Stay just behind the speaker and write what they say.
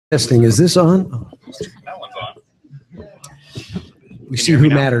Testing. Is this on? That one's on. We see who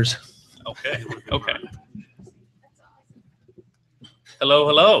matters. Okay. Okay. Hello,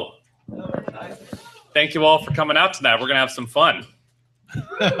 hello. Thank you all for coming out tonight. We're going to have some fun.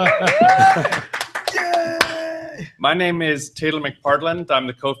 My name is Taylor McPartland. I'm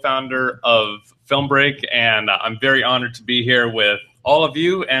the co-founder of Film Break, and I'm very honored to be here with all of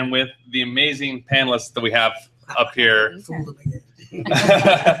you and with the amazing panelists that we have up here.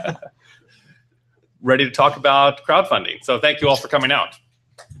 Ready to talk about crowdfunding. So thank you all for coming out.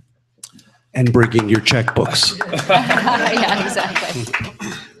 And bringing your checkbooks. Yeah, exactly.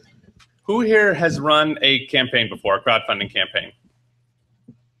 Who here has run a campaign before, a crowdfunding campaign?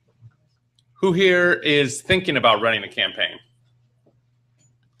 Who here is thinking about running a campaign?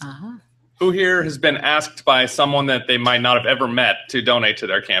 Who here has been asked by someone that they might not have ever met to donate to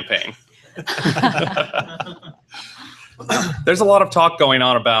their campaign? There's a lot of talk going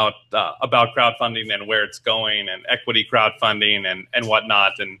on about crowdfunding and where it's going, and equity crowdfunding and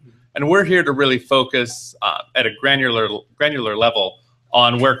whatnot, and we're here to really focus at a granular level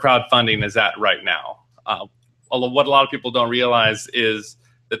on where crowdfunding is at right now. What a lot of people don't realize is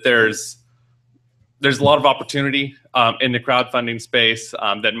that there's a lot of opportunity in the crowdfunding space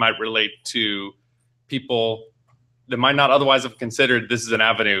that might relate to people that might not otherwise have considered this is an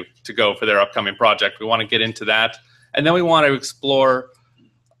avenue to go for their upcoming project. We want to get into that. And then we want to explore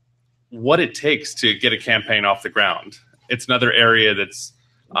what it takes to get a campaign off the ground. It's another area that's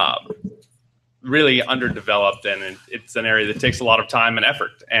really underdeveloped, and it's an area that takes a lot of time and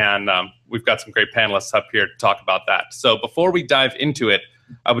effort. And we've got some great panelists up here to talk about that. So before we dive into it,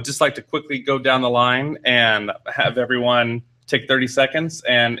 I would just like to quickly go down the line and have everyone take 30 seconds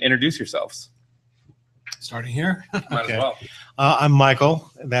and introduce yourselves. Starting here? Might as well. I'm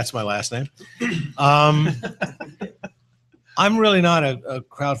Michael, and that's my last name. I'm really not a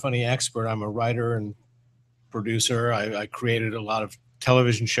crowdfunding expert. I'm a writer and producer. I created a lot of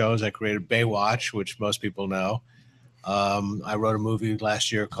television shows. I created Baywatch, which most people know. I wrote a movie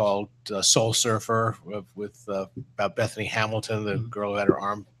last year called Soul Surfer about Bethany Hamilton, the girl who had her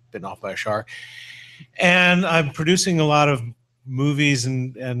arm bitten off by a shark. And I'm producing a lot of movies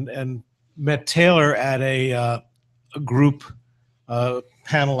and met Taylor at a group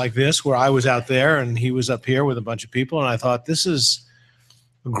panel like this, where I was out there and he was up here with a bunch of people. And I thought, this is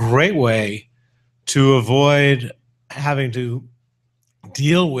a great way to avoid having to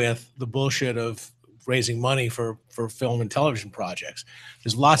deal with the bullshit of raising money for film and television projects.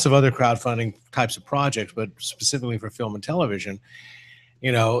 There's lots of other crowdfunding types of projects, but specifically for film and television,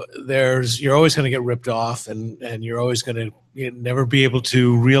 you know, you're always going to get ripped off, and you're always going to never be able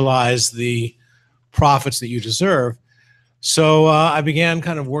to realize the profits that you deserve. So I began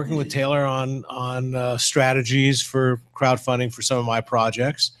kind of working with Taylor on strategies for crowdfunding for some of my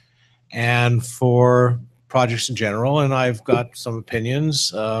projects and for projects in general, and I've got some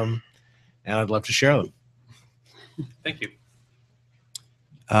opinions, and I'd love to share them. Thank you.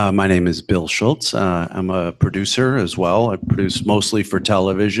 My name is Bill Schultz. I'm a producer as well. I produce mostly for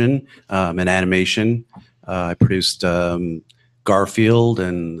television and animation. I produced Garfield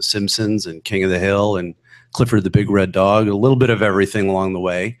and The Simpsons and King of the Hill and Clifford the Big Red Dog, a little bit of everything along the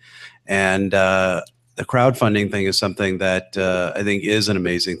way. And the crowdfunding thing is something that I think is an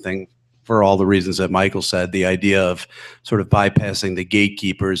amazing thing for all the reasons that Michael said. The idea of sort of bypassing the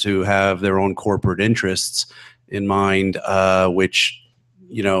gatekeepers who have their own corporate interests in mind, which,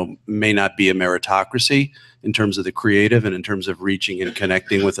 you know, may not be a meritocracy in terms of the creative and in terms of reaching and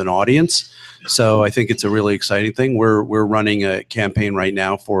connecting with an audience. So I think it's a really exciting thing. We're running a campaign right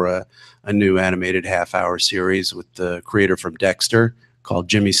now for a new animated half-hour series with the creator from Dexter called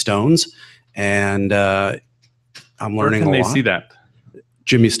Jimmy Stones. And I'm learning a lot. Where can they see that?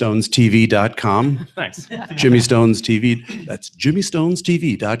 JimmyStonesTV.com. Nice. Jimmy Stones TV. That's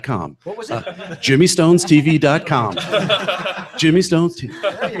JimmyStonesTV.com. What was it? JimmyStonesTV.com. Jimmy Stones TV.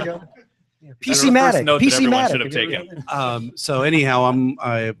 There you go. Yeah, That's PC-matic. the first note that everyone PC-matic. should have taken. So anyhow, I'm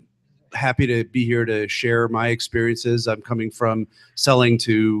happy to be here to share my experiences. I'm coming from selling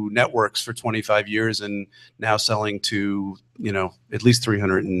to networks for 25 years and now selling to, you know, at least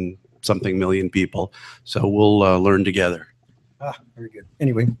 300 and something million people. So we'll learn together. Ah, very good.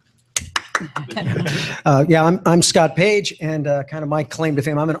 Anyway. Yeah, I'm Scott Page, and kind of my claim to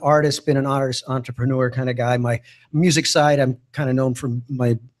fame, I'm an artist, been an artist, entrepreneur kind of guy. My music side, I'm kind of known for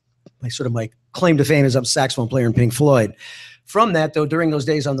my claim to fame is I'm a saxophone player in Pink Floyd. From that, though, during those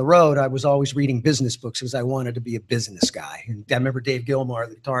days on the road, I was always reading business books because I wanted to be a business guy. And I remember Dave Gilmour,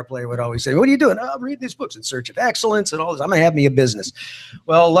 the guitar player, would always say, "What are you doing?" "Oh, I'm reading these books, In Search of Excellence and all this. I'm going to have me a business."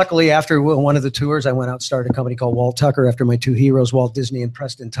 Well, luckily, after one of the tours, I went out and started a company called Walt Tucker after my two heroes, Walt Disney and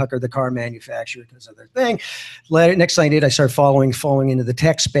Preston Tucker, the car manufacturer, because of their thing. Next thing I did, I started following into the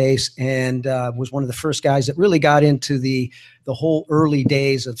tech space, and was one of the first guys that really got into the whole early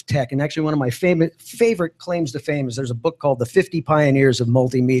days of tech. And actually, one of my favorite claims to fame is there's a book called The 50 Pioneers of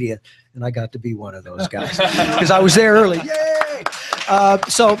Multimedia, and I got to be one of those guys because I was there early. Yay!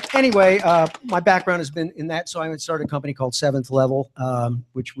 So anyway, my background has been in that. So I started a company called Seventh Level,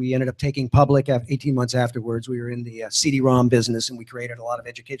 which we ended up taking public 18 months afterwards. We were in the CD-ROM business, and we created a lot of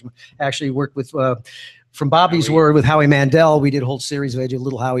education. Actually worked with From Bobby's Word with Howie Mandel. We did a whole series of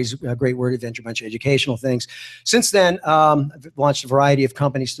Little Howie's Great Word Adventure, a bunch of educational things. Since then, I've launched a variety of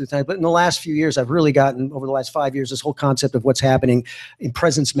companies through time. But in the last few years, I've really gotten, over the last 5 years, this whole concept of what's happening in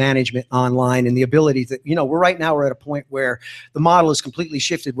presence management online, and the ability that, we're at a point where the model is completely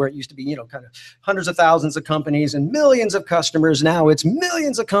shifted, where it used to be, kind of hundreds of thousands of companies and millions of customers. Now it's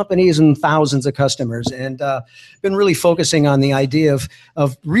millions of companies and thousands of customers. And been really focusing on the idea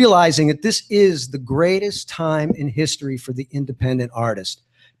of realizing that this is the greatest time in history for the independent artist,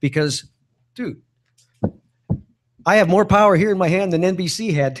 because, dude, I have more power here in my hand than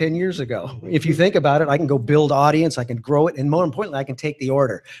NBC had 10 years ago. If you think about it, I can go build audience, I can grow it, and more importantly, I can take the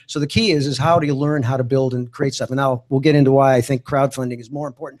order. So the key is how do you learn how to build and create stuff? And now we'll get into why I think crowdfunding is more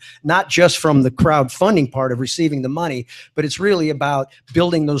important, not just from the crowdfunding part of receiving the money, but it's really about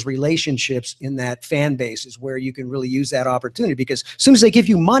building those relationships in that fan base is where you can really use that opportunity. Because as soon as they give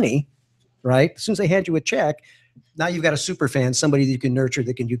you money, right? As soon as they hand you a check, now you've got a super fan, somebody that you can nurture,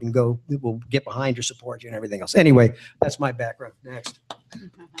 that you can go, that will get behind you, support you, and everything else. Anyway, that's my background. Next.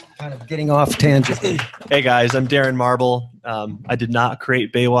 Kind of getting off tangent. Hey guys, I'm Darren Marble. I did not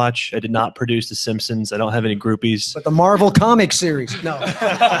create Baywatch. I did not produce The Simpsons. I don't have any groupies. But the Marvel comic series. No.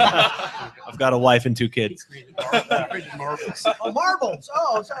 I've got a wife and 2 kids. Oh, marbles.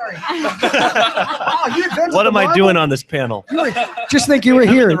 Oh, sorry. Oh, you invented What am I marble? doing on this panel? Just think you were I'm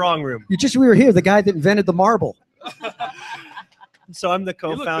here. in the wrong room. We were here. The guy that invented the marble. So I'm the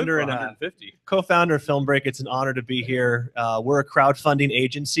co-founder and co-founder of Film Break. It's an honor to be here. We're a crowdfunding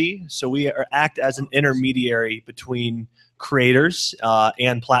agency, so we act as an intermediary between creators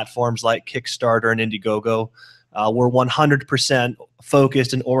and platforms like Kickstarter and Indiegogo. We're 100%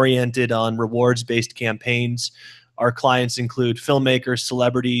 focused and oriented on rewards-based campaigns. Our clients include filmmakers,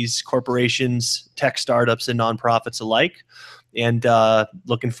 celebrities, corporations, tech startups, and nonprofits alike. And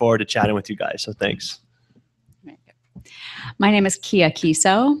looking forward to chatting with you guys. So thanks. My name is Kia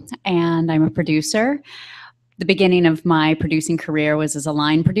Kiso, and I'm a producer. The beginning of my producing career was as a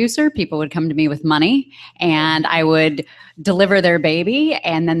line producer. People would come to me with money, and I would deliver their baby,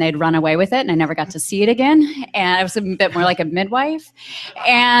 and then they'd run away with it, and I never got to see it again. And I was a bit more like a midwife.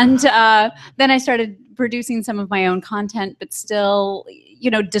 And then I started producing some of my own content, but still,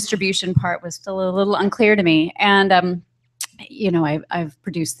 distribution part was still a little unclear to me. And I've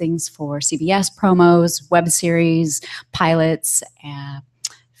produced things for CBS promos, web series, pilots,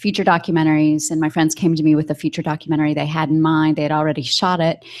 feature documentaries, and my friends came to me with a feature documentary they had in mind. They had already shot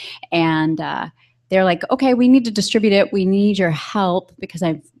it, and they're like, okay, we need to distribute it. We need your help, because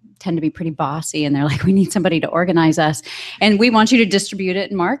I tend to be pretty bossy, and they're like, we need somebody to organize us, and we want you to distribute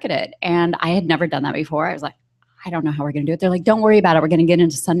it and market it. And I had never done that before. I was like, I don't know how we're going to do it. They're like, don't worry about it. We're going to get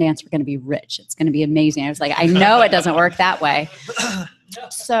into Sundance. We're going to be rich. It's going to be amazing. I was like, I know it doesn't work that way.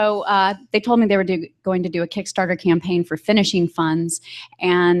 So they told me they were going to do a Kickstarter campaign for finishing funds.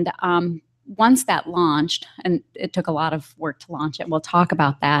 And once that launched, and it took a lot of work to launch it, we'll talk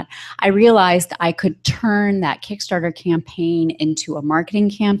about that, I realized I could turn that Kickstarter campaign into a marketing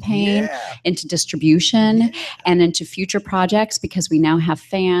campaign, into distribution, and into future projects, because we now have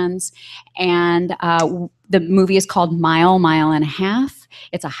fans. And the movie is called Mile, Mile and a Half.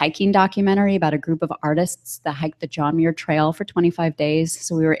 It's a hiking documentary about a group of artists that hiked the John Muir Trail for 25 days.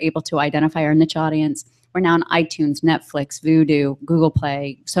 So we were able to identify our niche audience. We're now on iTunes, Netflix, Vudu, Google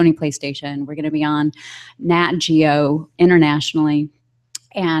Play, Sony PlayStation. We're going to be on Nat Geo internationally.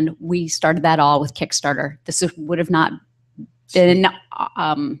 And we started that all with Kickstarter. This would have not been,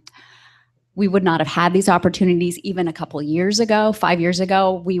 we would not have had these opportunities even a couple years ago. 5 years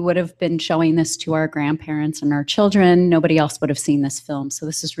ago, we would have been showing this to our grandparents and our children. Nobody else would have seen this film. So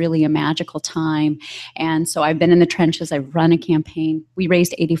this is really a magical time. And so I've been in the trenches. I've run a campaign. We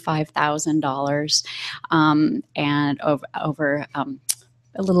raised $85,000 and over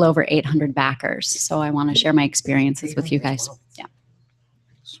a little over 800 backers. So I want to share my experiences with you guys. Yeah.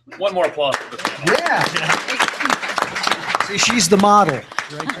 One more applause. Yeah. See, she's the model.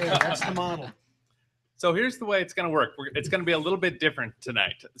 Right there. That's the model. So here's the way it's going to work. It's going to be a little bit different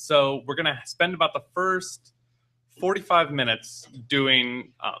tonight. So we're going to spend about the first 45 minutes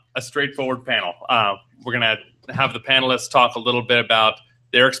doing a straightforward panel. We're going to have the panelists talk a little bit about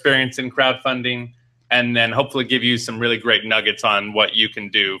their experience in crowdfunding, and then hopefully give you some really great nuggets on what you can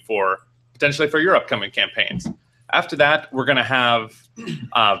do for potentially for your upcoming campaigns. After that, we're going to have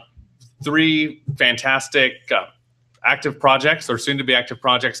 3 fantastic active projects or soon to be active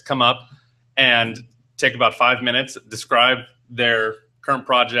projects come up and take about 5 minutes, describe their current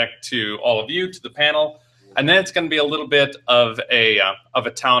project to all of you, to the panel. And then it's going to be a little bit of a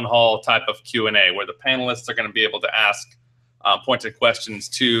town hall type of Q&A where the panelists are going to be able to ask pointed questions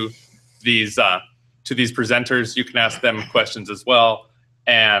to these presenters. You can ask them questions as well,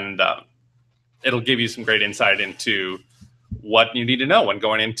 and it'll give you some great insight into what you need to know when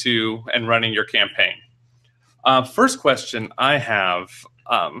going into and running your campaign. First question I have,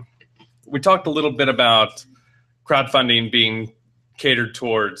 we talked a little bit about crowdfunding being catered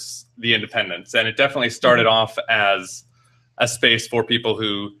towards the independents, and it definitely started off as a space for people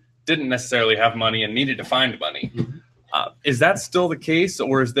who didn't necessarily have money and needed to find money. Is that still the case,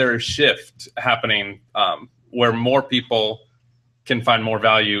 or is there a shift happening where more people can find more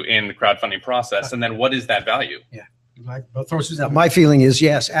value in the crowdfunding process? And then what is that value? Yeah, my feeling is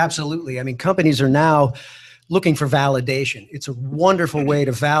yes, absolutely. I mean, companies are now looking for validation. It's a wonderful way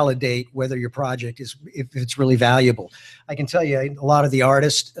to validate whether your project is, if it's really valuable. I can tell you a lot of the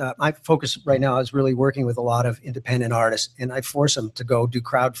artists, my focus right now is really working with a lot of independent artists, and I force them to go do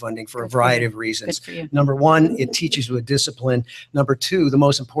crowdfunding for a variety of reasons. Good for you. Number one, it teaches you a discipline. Number two, the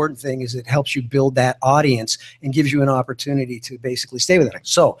most important thing is it helps you build that audience and gives you an opportunity to basically stay with it.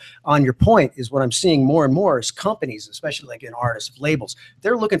 So on your point is what I'm seeing more and more is companies, especially like in artists, labels,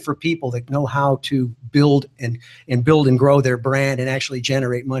 they're looking for people that know how to build and grow their brand and actually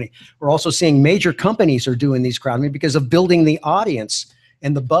generate money. We're also seeing major companies are doing these crowdfunding because of building the audience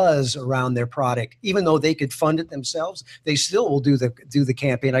and the buzz around their product. Even though they could fund it themselves, they still will do the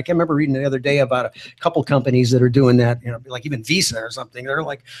campaign. I can remember reading the other day about a couple companies that are doing that, you know, like even Visa or something. They're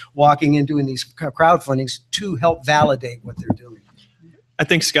like walking in doing these crowdfundings to help validate what they're doing. I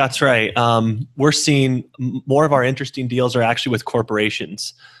think Scott's right. We're seeing more of our interesting deals are actually with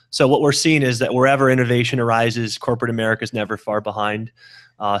corporations. So what we're seeing is that wherever innovation arises, corporate America is never far behind.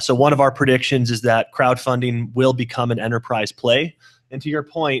 So one of our predictions is that crowdfunding will become an enterprise play. And to your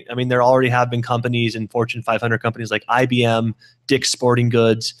point, I mean, there already have been companies in Fortune 500 companies like IBM, Dick's Sporting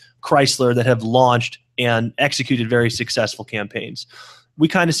Goods, Chrysler that have launched and executed very successful campaigns. We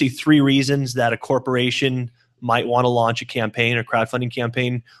kind of see 3 reasons that a corporation might want to launch a campaign, a crowdfunding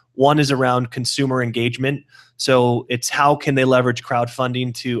campaign. One is around consumer engagement. So it's how can they leverage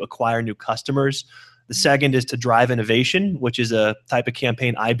crowdfunding to acquire new customers. The second is to drive innovation, which is a type of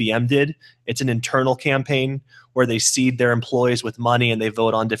campaign IBM did. It's an internal campaign where they seed their employees with money and they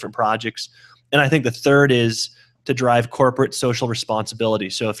vote on different projects. And I think the third is to drive corporate social responsibility.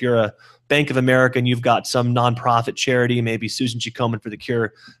 So if you're a Bank of America and you've got some nonprofit charity, maybe Susan G. Komen for the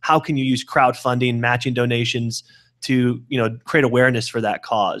Cure, how can you use crowdfunding, matching donations to, you know, create awareness for that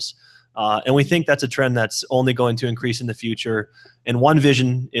cause? And we think that's a trend that's only going to increase in the future. And one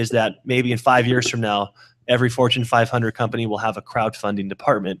vision is that maybe in 5 years from now, every Fortune 500 company will have a crowdfunding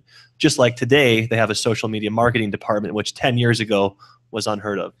department. Just like today, they have a social media marketing department, which 10 years ago was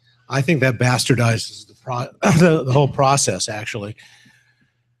unheard of. I think that bastardizes the whole process, actually.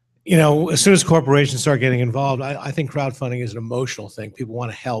 You know, as soon as corporations start getting involved, I think crowdfunding is an emotional thing. People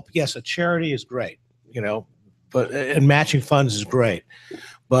want to help. Yes, a charity is great, you know, and matching funds is great.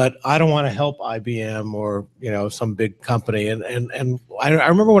 But I don't want to help IBM or, you know, some big company. And I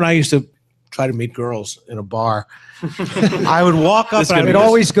remember when I used to try to meet girls in a bar, I would walk up. It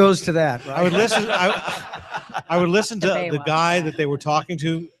always goes to that. Right? I would listen. I would listen to the guy that they were talking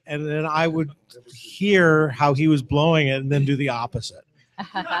to, and then I would hear how he was blowing it, and then do the opposite.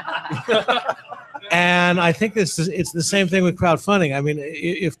 And I think it's the same thing with crowdfunding. I mean,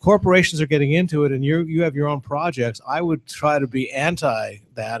 if corporations are getting into it and you have your own projects, I would try to be anti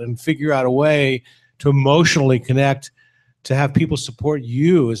that and figure out a way to emotionally connect, to have people support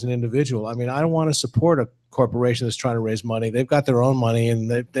you as an individual. I mean, I don't want to support a corporation that's trying to raise money. They've got their own money and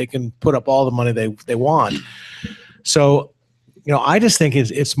they can put up all the money they want. So, you know, I just think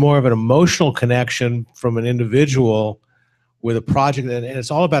it's more of an emotional connection from an individual with a project, and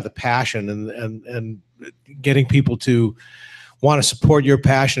it's all about the passion and getting people to want to support your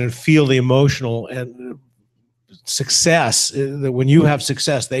passion and feel the emotional and success. That when you have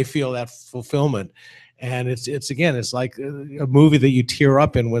success, they feel that fulfillment. And it's again, it's like a movie that you tear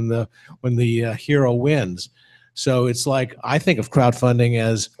up in when the hero wins. So it's like, I think of crowdfunding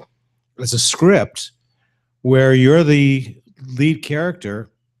as a script where you're the lead character,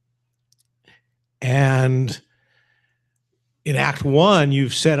 and in act one,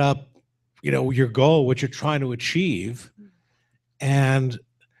 you've set up, your goal, what you're trying to achieve, and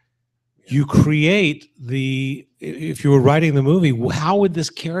you create if you were writing the movie, how would this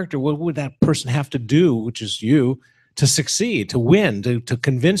character, what would that person have to do, which is you, to succeed, to win, to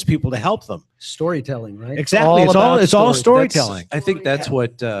convince people to help them? Storytelling, right? Exactly. It's all storytelling. I think that's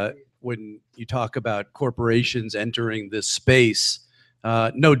what, when you talk about corporations entering this space,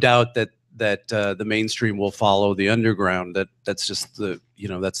 no doubt that the mainstream will follow the underground. That's just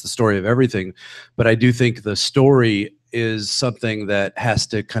that's the story of everything. But I do think the story is something that has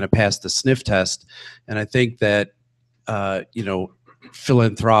to kind of pass the sniff test. And I think that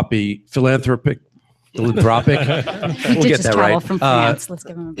philanthropic. We'll get that right. From France. Let's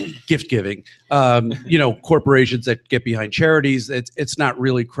give them a gift giving. Corporations that get behind charities. It's not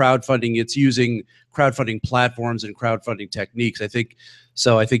really crowdfunding. It's using crowdfunding platforms and crowdfunding techniques. I think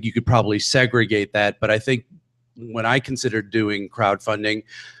you could probably segregate that. But I think when I considered doing crowdfunding,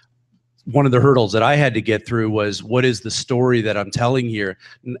 one of the hurdles that I had to get through was, what is the story that I'm telling here,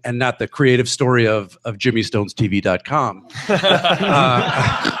 and not the creative story of JimmyStonesTV.com.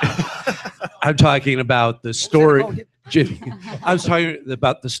 I'm talking about the story, Jimmy. I was talking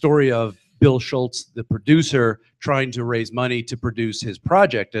about the story of Bill Schultz, the producer, trying to raise money to produce his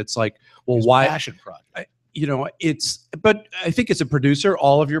project. It's like, well, his why? Passion project. But I think as a producer,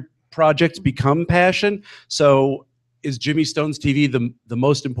 all of your projects become passion. So is Jimmy Stones TV the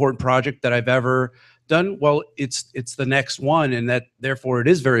most important project that I've ever done? Well, it's the next one, and that therefore it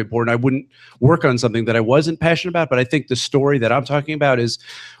is very important. I wouldn't work on something that I wasn't passionate about, but I think the story that I'm talking about is,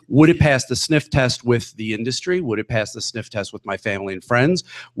 would it pass the sniff test with the industry? Would it pass the sniff test with my family and friends?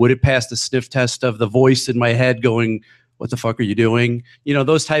 Would it pass the sniff test of the voice in my head going, what the fuck are you doing?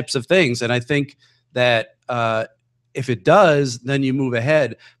 Those types of things. And I think that if it does, then you move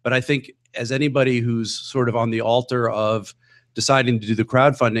ahead. But I think as anybody who's sort of on the altar of deciding to do the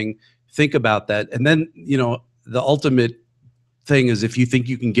crowdfunding, think about that. And then, the ultimate thing is, if you think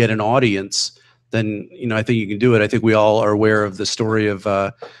you can get an audience, then, I think you can do it. I think we all are aware of the story of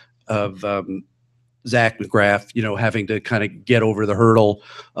Zach McGrath, having to kind of get over the hurdle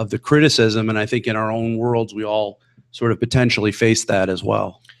of the criticism. And I think in our own worlds, we all sort of potentially face that as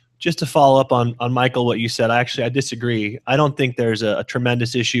well. Just to follow up on Michael, what you said, I disagree. I don't think there's a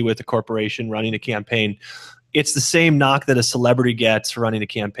tremendous issue with a corporation running a campaign. It's the same knock that a celebrity gets for running a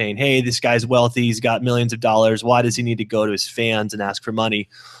campaign. Hey, this guy's wealthy. He's got millions of dollars. Why does he need to go to his fans and ask for money?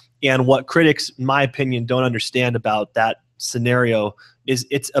 And what critics, in my opinion, don't understand about that scenario is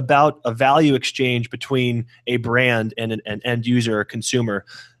it's about a value exchange between a brand and an end user or consumer.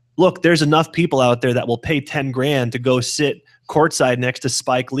 Look, there's enough people out there that will pay 10 grand to go sit courtside next to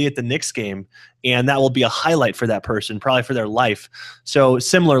Spike Lee at the Knicks game, and that will be a highlight for that person, probably for their life. So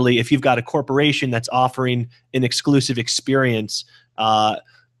similarly, if you've got a corporation that's offering an exclusive experience, I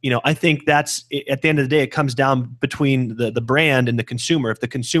think that's, at the end of the day, it comes down between the brand and the consumer. If the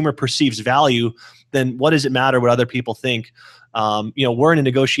consumer perceives value, then what does it matter what other people think? We're in a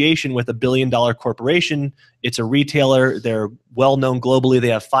negotiation with $1 billion corporation. It's a retailer. They're well known globally. They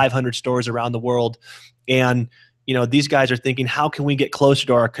have 500 stores around the world. And these guys are thinking, how can we get closer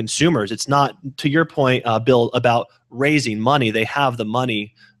to our consumers? It's not, to your point, Bill, about raising money. They have the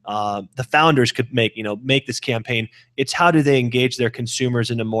money. The founders could make this campaign. It's how do they engage their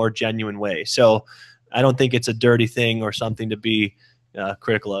consumers in a more genuine way. So I don't think it's a dirty thing or something to be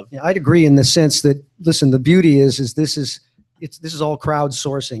critical of. Yeah, I'd agree in the sense that, listen, the beauty is this is all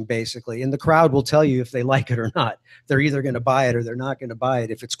crowdsourcing basically, and the crowd will tell you if they like it or not. They're either going to buy it or they're not going to buy it.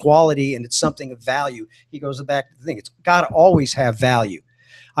 If it's quality and it's something of value, he goes back to the thing. It's got to always have value.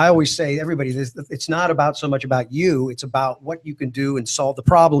 I always say, everybody, it's not about so much about you. It's about what you can do and solve the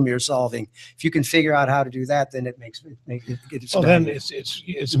problem you're solving. If you can figure out how to do that, then it makes it. Well, then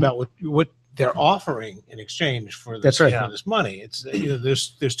it's about what they're offering in exchange for this, for this money. It's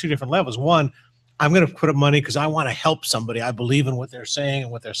there's two different levels. One, I'm going to put up money because I want to help somebody. I believe in what they're saying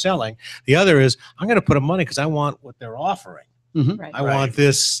and what they're selling. The other is, I'm going to put up money because I want what they're offering. Mm-hmm. I want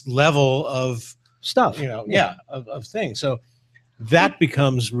this level of stuff, of things. So that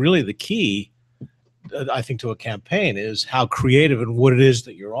becomes really the key, I think, to a campaign, is how creative and what it is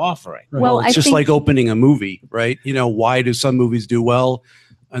that you're offering. Right. Well, it's just like opening a movie, right? Why do some movies do well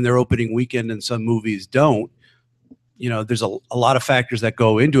on their opening weekend and some movies don't? There's a lot of factors that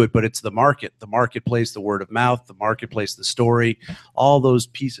go into it, but it's the marketplace, the word of mouth, the marketplace, the story, all those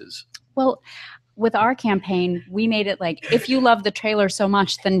pieces. Well, with our campaign, we made it like, if you love the trailer so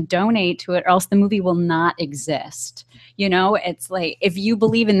much, then donate to it, or else the movie will not exist. You know, it's like, if you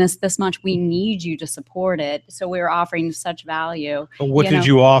believe in this much, we need you to support it. So we're offering such value. But what did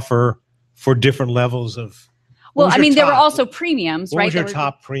you offer for different levels of? Well, I mean, there were also premiums, right? What was your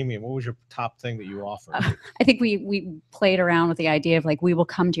top premium? What was your top thing that you offered? I think we played around with the idea of like, we will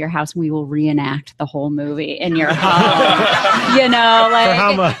come to your house and we will reenact the whole movie in your home. You know, like, for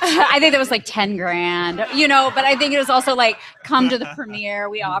how much? I think that was like 10 grand, you know, but I think it was also like, come to the premiere.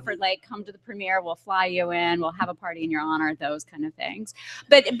 We offered like, come to the premiere, we'll fly you in, we'll have a party in your honor, those kind of things.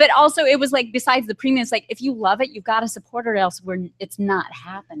 But also it was like, besides the premiums, like, if you love it, you've got to support it, or else it's not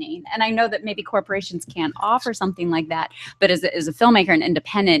happening. And I know that maybe corporations can't offer something like that, but as a filmmaker and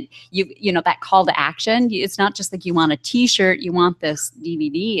independent, you know, that call to action, it's not just like you want a t-shirt, you want this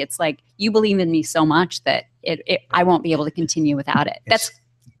DVD. It's like, you believe in me so much that I won't be able to continue without it. That's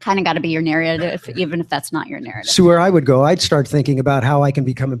kind of got to be your narrative, even if that's not your narrative. So where I would go, I'd start thinking about how I can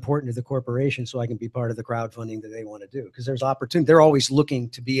become important to the corporation so I can be part of the crowdfunding that they want to do. Because there's opportunity. They're always looking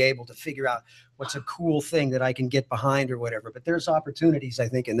to be able to figure out what's a cool thing that I can get behind or whatever. But there's opportunities, I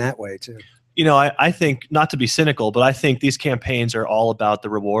think, in that way too. You know, I think, not to be cynical, but I think these campaigns are all about the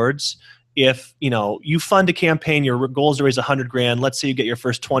rewards. If, you know, you fund a campaign, your goal is to raise 100 grand. Let's say you get your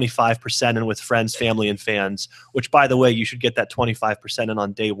first 25% in with friends, family, and fans, which, by the way, you should get that 25% in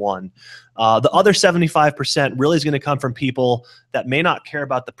on day one. The other 75% really is going to come from people that may not care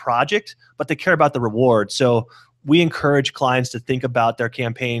about the project, but they care about the reward. So we encourage clients to think about their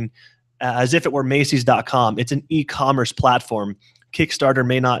campaign as if it were Macy's.com. It's an e-commerce platform. Kickstarter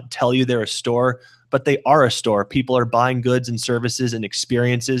may not tell you they're a store, but they are a store. People are buying goods and services and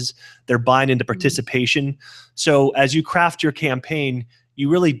experiences. They're buying into participation. So as you craft your campaign, you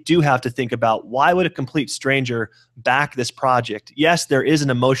really do have to think about, why would a complete stranger back this project? Yes, there is an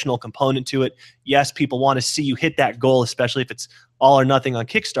emotional component to it. Yes, people want to see you hit that goal, especially if it's all or nothing on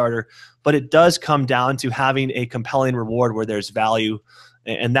Kickstarter. But it does come down to having a compelling reward where there's value.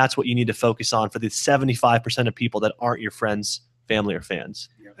 And that's what you need to focus on for the 75% of people that aren't your friends, family, or fans.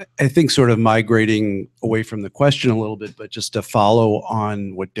 I think sort of migrating away from the question a little bit, but just to follow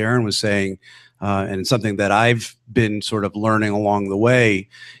on what Darren was saying, and something that I've been sort of learning along the way,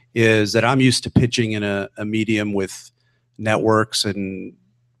 is that I'm used to pitching in a medium with networks and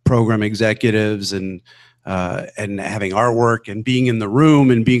program executives and having artwork and being in the room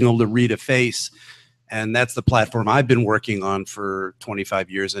and being able to read a face. And that's the platform I've been working on for 25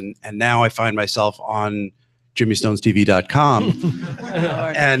 years. And now I find myself on JimmyStonesTV.com,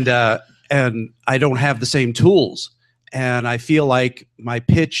 and I don't have the same tools, and I feel like my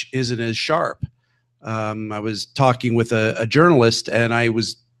pitch isn't as sharp. I was talking with a journalist, and I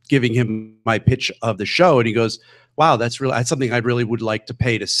was giving him my pitch of the show, and he goes, "Wow, that's something I really would like to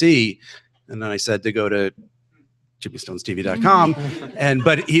pay to see." And then I said to go to JimmyStonesTV.com, and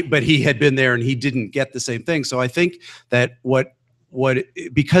but he had been there and he didn't get the same thing. So I think that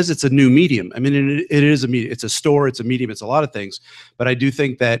because it's a new medium, I mean, it is a medium, it's a store, it's a medium, it's a lot of things, but I do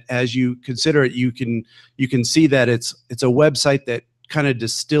think that as you consider it, you can see that it's a website that kind of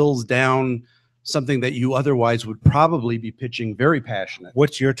distills down something that you otherwise would probably be pitching very passionate.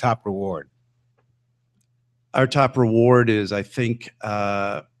 What's your top reward? Our top reward is, I think,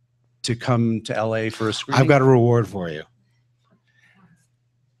 to come to LA for a screening. I've got a reward for you.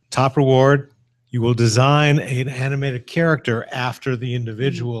 Top reward: you will design an animated character after the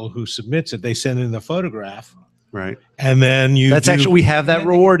individual who submits it. They send in the photograph. Right. And then actually, we have that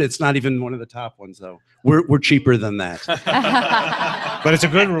reward. It's not even one of the top ones, though. We're cheaper than that. But it's a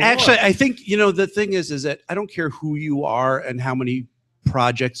good reward. Actually, I think, you know, the thing is that I don't care who you are and how many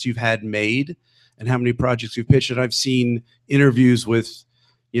projects you've had made and how many projects you've pitched. And I've seen interviews with,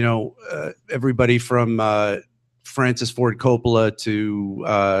 you know, everybody from Francis Ford Coppola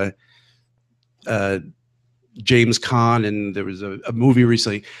to James Caan, and there was a movie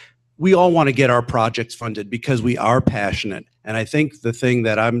recently. We all want to get our projects funded because we are passionate. And I think the thing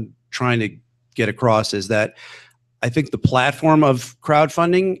that I'm trying to get across is that I think the platform of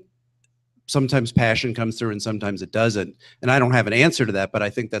crowdfunding, sometimes passion comes through and sometimes it doesn't. And I don't have an answer to that, but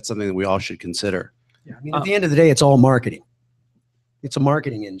I think that's something that we all should consider. Yeah, I mean, at the end of the day, it's all marketing. It's a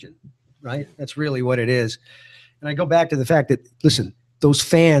marketing engine, right? That's really what it is. And I go back to the fact that, listen, those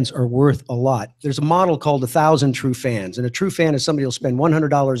fans are worth a lot. There's a model called 1,000 true fans. And a true fan is somebody who'll spend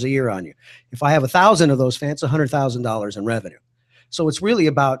 $100 a year on you. If I have 1,000 of those fans, $100,000 in revenue. So it's really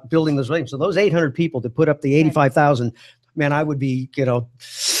about building those relationships. So those 800 people that put up the 85,000, man, I would be, you know,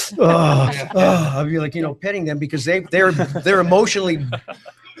 I'd be like, you know, petting them because they're emotionally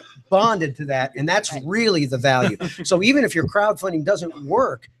bonded to that. And that's really the value. So even if your crowdfunding doesn't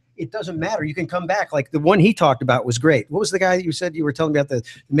work, it doesn't matter. You can come back. Like the one he talked about was great. What was the guy that you said you were telling me about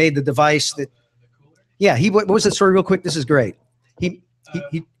made the device that? Yeah, what was the story real quick? This is great. He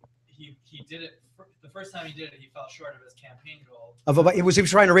did it the first time he did it. He fell short of his campaign goal. He was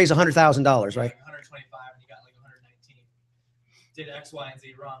trying to raise $100,000, right? Like 125, and he got like 119. Did X, Y, and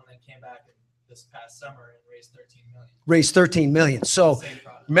Z wrong, and then came back this past summer and raised 13 million. Raised 13 million. So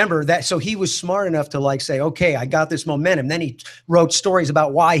remember that. So he was smart enough to like say, okay, I got this momentum. Then he wrote stories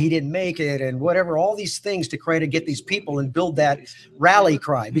about why he didn't make it and whatever, all these things to try to get these people and build that rally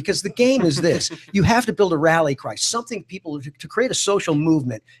cry. Because the game is this, you have to build a rally cry, something people to create a social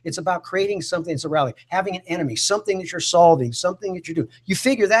movement. It's about creating something that's a rally, having an enemy, something that you're solving, something that you do. You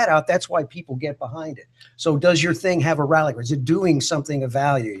figure that out. That's why people get behind it. So does your thing have a rally cry? Is it doing something of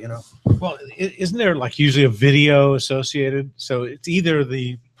value, you know? Well, isn't there like usually a video associated? So it's either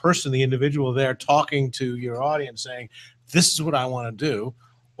the person, the individual there talking to your audience saying, this is what I want to do,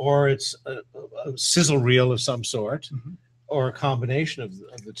 or it's a sizzle reel of some sort, or a combination of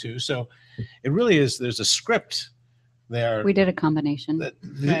the two. So it really is, there's a script there. We did a combination.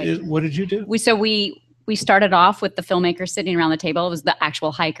 What did you do? We started off with the filmmakers sitting around the table. It was the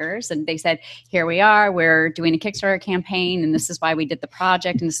actual hikers. And they said, here we are, we're doing a Kickstarter campaign. And this is why we did the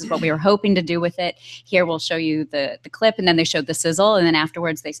project. And this is what we were hoping to do with it. Here, we'll show you the clip. And then they showed the sizzle. And then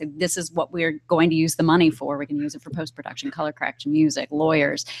afterwards, they said, this is what we're going to use the money for. We're going to use it for post-production, color correction, music,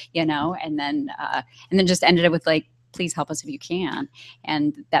 lawyers, you know, and then just ended it with like, please help us if you can.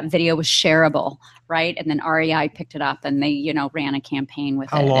 And that video was shareable, right? And then REI picked it up and they, you know, ran a campaign with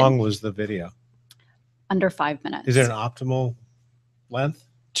it. How long was the video? Under 5 minutes. Is it an optimal length?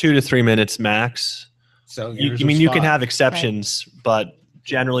 2 to 3 minutes max. So you can have exceptions, but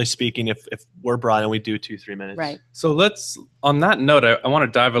generally speaking, if we're brought in, we do 2-3 minutes. Right. So on that note, I want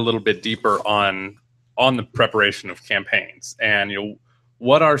to dive a little bit deeper on the preparation of campaigns, and you know,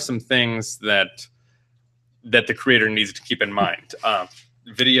 what are some things that the creator needs to keep in mind?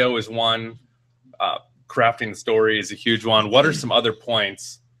 Video is one. Crafting the story is a huge one. What are some other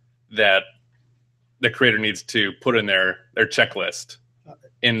points that the creator needs to put in their checklist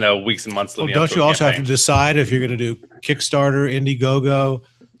in the weeks and months leading up to a don't you also campaign? have to decide if you're going to do Kickstarter, Indiegogo,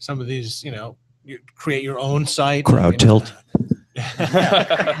 some of these, you know, you create your own site? Crowd tilt.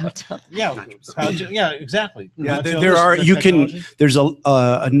 Yeah, exactly. Yeah, there's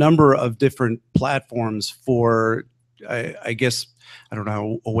a number of different platforms for, I guess, I don't know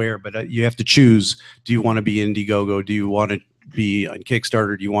how aware, but you have to choose. Do you want to be Indiegogo? Do you want to be on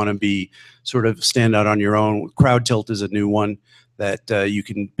Kickstarter? Do you want to be sort of stand out on your own? Crowd tilt is a new one that you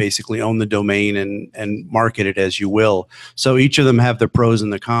can basically own the domain and market it as you will. So each of them have their pros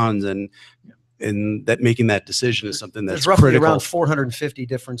and the cons, and that making that decision is something that's there's roughly critical. around 450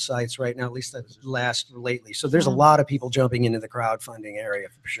 different sites right now, at least that's lately. So there's a lot of people jumping into the crowdfunding area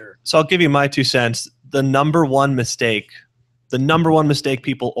for sure. So I'll give you my 2 cents. The number one mistake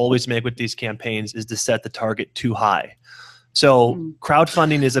people always make with these campaigns is to set the target too high. So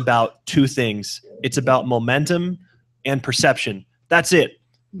crowdfunding is about 2 things. It's about momentum and perception. That's it.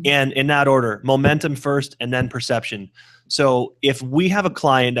 And in that order, momentum first and then perception. So if we have a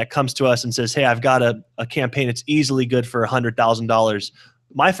client that comes to us and says, hey, I've got a campaign that's easily good for $100,000,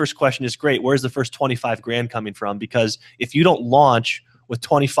 my first question is, great, where's the first 25 grand coming from? Because if you don't launch with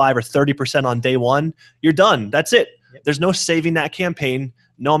 25 or 30% on day one, you're done. That's it. There's no saving that campaign.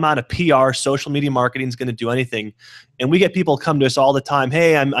 No amount of PR, social media marketing is going to do anything. And we get people come to us all the time.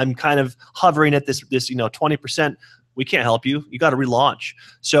 Hey, I'm kind of hovering at this 20%. We can't help you. You got to relaunch.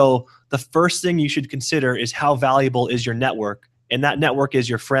 So the first thing you should consider is how valuable is your network. And that network is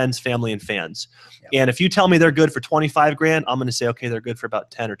your friends, family, and fans. And if you tell me they're good for 25 grand, I'm going to say, okay, they're good for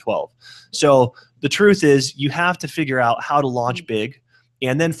about 10 or 12. So the truth is you have to figure out how to launch big.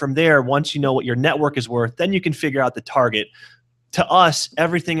 And then from there, once you know what your network is worth, then you can figure out the target. To us,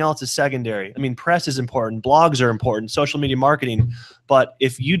 everything else is secondary. I mean, press is important, blogs are important, social media marketing. But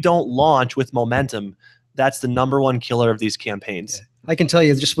if you don't launch with momentum, that's the number one killer of these campaigns. Yeah. I can tell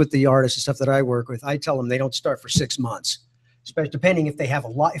you just with the artists and stuff that I work with, I tell them they don't start for 6 months, especially depending if they have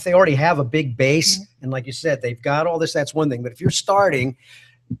if they already have a big base. And like you said, they've got all this, that's one thing. But if you're starting,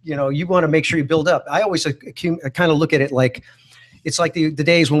 you know, you want to make sure you build up. I always kind of look at it like, it's like the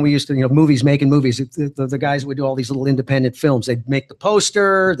days when we used to, you know, making movies. The guys would do all these little independent films. They'd make the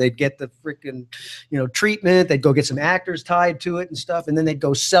poster, they'd get the freaking, you know, treatment. They'd go get some actors tied to it and stuff, and then they'd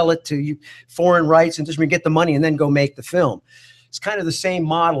go sell it to foreign rights and just get the money and then go make the film. It's kind of the same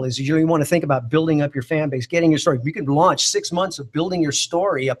model as you want to think about building up your fan base, getting your story. You can launch 6 months of building your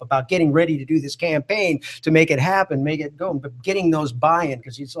story up about getting ready to do this campaign to make it happen, make it go, but getting those buy-in,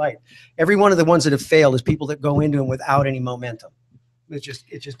 because it's like every one of the ones that have failed is people that go into them without any momentum. It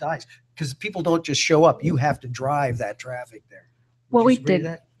just dies because people don't just show up. You have to drive that traffic there. Well, Would we you agree to did.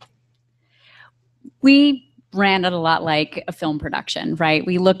 that? We ran it a lot like a film production, right?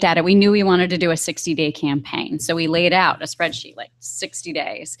 We looked at it. We knew we wanted to do a 60-day campaign. So we laid out a spreadsheet, like 60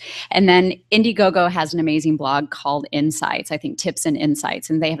 days. And then Indiegogo has an amazing blog called Insights, I think Tips and Insights.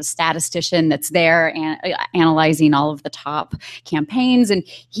 And they have a statistician that's there and analyzing all of the top campaigns. And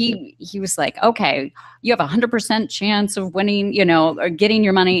he was like, okay, you have a 100% chance of winning, or getting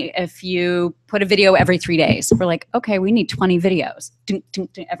your money if you put a video every 3 days. We're like, okay, we need 20 videos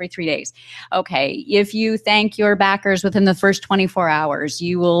every 3 days. Okay, if you thank your backers within the first 24 hours,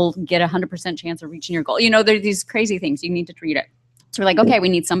 you will get a 100% chance of reaching your goal. There are these crazy things. You need to treat it. So we're like, okay, we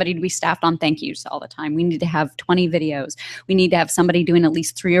need somebody to be staffed on thank yous all the time. We need to have 20 videos. We need to have somebody doing at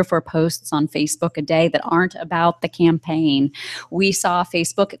least 3 or 4 posts on Facebook a day that aren't about the campaign. We saw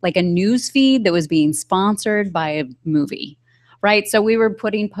Facebook like a news feed that was being sponsored by a movie. Right. So we were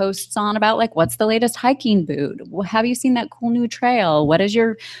putting posts on about like, what's the latest hiking boot? Have you seen that cool new trail? What is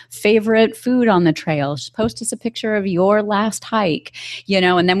your favorite food on the trail? Just post us a picture of your last hike,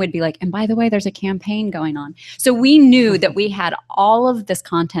 and then we'd be like, and by the way, there's a campaign going on. So we knew that we had all of this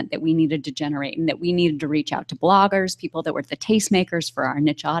content that we needed to generate and that we needed to reach out to bloggers, people that were the tastemakers for our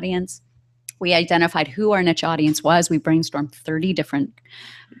niche audience. We identified who our niche audience was. We brainstormed 30 different,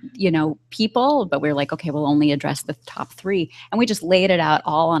 people, but we were like, okay, we'll only address the top 3. And we just laid it out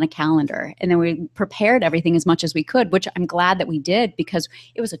all on a calendar. And then we prepared everything as much as we could, which I'm glad that we did because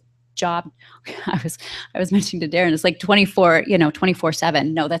it was a job. I was mentioning to Darren, it's like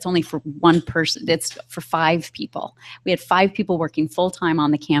 24/7. No, that's only for one person. It's for 5 people. We had 5 people working full time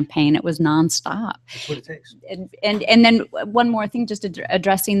on the campaign. It was nonstop. That's what it takes. And then one more thing, just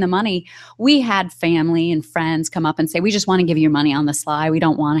addressing the money. We had family and friends come up and say, we just want to give you your money on the sly. We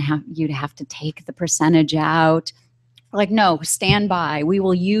don't want you to have to take the percentage out. Like, no, stand by. We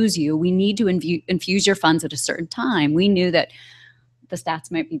will use you. We need to infuse your funds at a certain time. We knew that the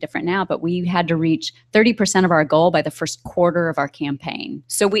stats might be different now, but we had to reach 30% of our goal by the first quarter of our campaign.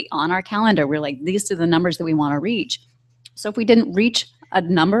 So on our calendar, we're like, these are the numbers that we want to reach. So if we didn't reach a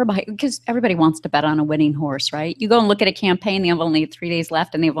number because everybody wants to bet on a winning horse, right? You go and look at a campaign, they have only 3 days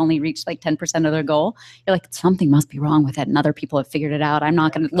left and they've only reached like 10% of their goal. You're like, something must be wrong with it. And other people have figured it out. I'm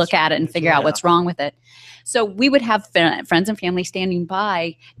not going to look at it and figure out what's wrong with it. So we would have friends and family standing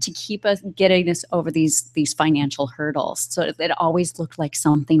by to keep us getting us over these financial hurdles. So it always looked like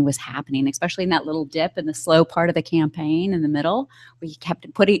something was happening, especially in that little dip in the slow part of the campaign in the middle.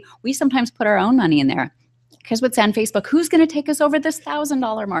 We sometimes put our own money in there. Because what's on Facebook, who's going to take us over this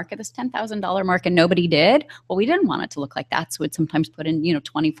 $1,000 mark or this $10,000 mark? And nobody did. Well, we didn't want it to look like that. So we'd sometimes put in, $20,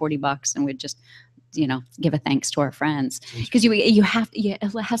 $40 and we'd just, give a thanks to our friends. Because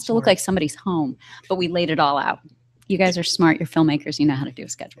it has to look like somebody's home. But we laid it all out. You guys are smart. You're filmmakers. You know how to do a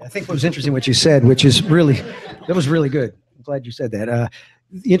schedule. I think what was interesting what you said, which is that was really good. I'm glad you said that.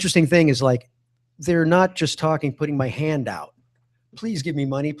 The interesting thing is like, they're not just putting my hand out. Please give me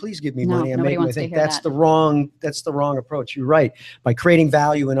money. Please give me money. I think that's the wrong approach. You're right. By creating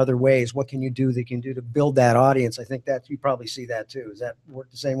value in other ways, what can you do? They can do to build that audience. I think that you probably see that too. Does that work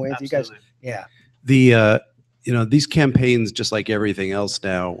the same way with you guys? Yeah. These campaigns, just like everything else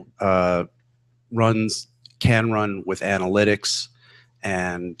now, can run with analytics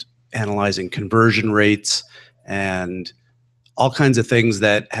and analyzing conversion rates and all kinds of things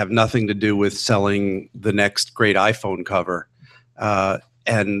that have nothing to do with selling the next great iPhone cover.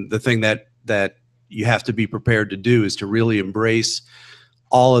 And the thing that you have to be prepared to do is to really embrace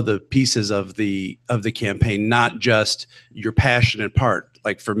all of the pieces of the campaign, not just your passionate part.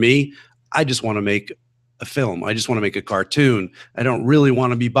 Like for me, I just want to make a film. I just want to make a cartoon. I don't really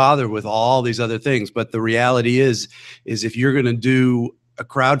want to be bothered with all these other things. But the reality is if you're going to do a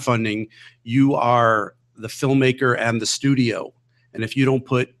crowdfunding, you are the filmmaker and the studio. And if you don't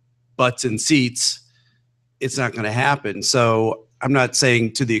put butts in seats, it's not going to happen. So I'm not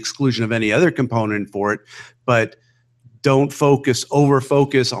saying to the exclusion of any other component for it, but don't over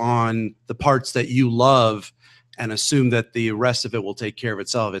focus on the parts that you love and assume that the rest of it will take care of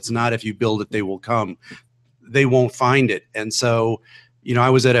itself. It's not. If you build it, they will come. They won't find it. And so, I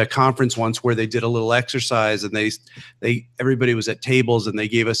was at a conference once where they did a little exercise and everybody was at tables and they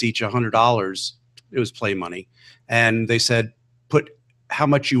gave us each $100. It was play money. And they said, put how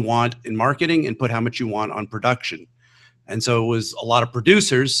much you want in marketing and put how much you want on production. And so it was a lot of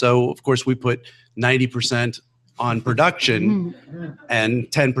producers. So of course we put 90% on production and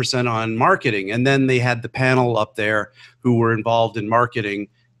 10% on marketing. And then they had the panel up there who were involved in marketing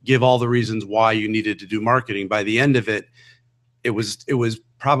give all the reasons why you needed to do marketing. By the end of it, it was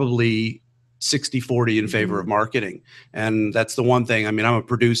probably 60-40 in favor of marketing. And that's the one thing. I mean, I'm a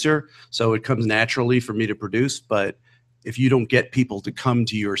producer, so it comes naturally for me to produce, but if you don't get people to come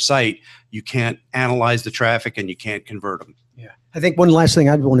to your site, you can't analyze the traffic and you can't convert them. Yeah. I think one last thing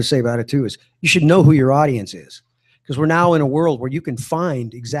I'd want to say about it too is you should know who your audience is, because we're now in a world where you can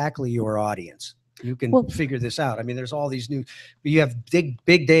find exactly your audience. You can figure this out. I mean, there's all these new, you have big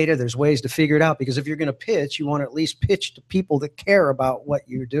data. There's ways to figure it out, because if you're going to pitch, you want to at least pitch to people that care about what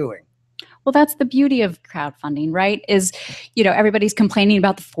you're doing. Well, that's the beauty of crowdfunding, right? Is, you know, everybody's complaining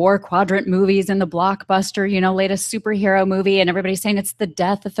about the 4-quadrant movies and the blockbuster, you know, latest superhero movie, and everybody's saying it's the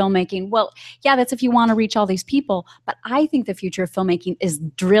death of filmmaking. Well, yeah, that's if you want to reach all these people. But I think the future of filmmaking is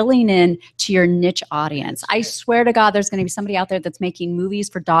drilling in to your niche audience. I swear to God, there's going to be somebody out there that's making movies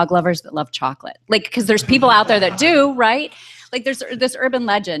for dog lovers that love chocolate. Like, because there's people out there that do, right? Like, there's this urban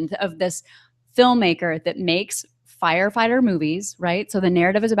legend of this filmmaker that makes firefighter movies, right? So the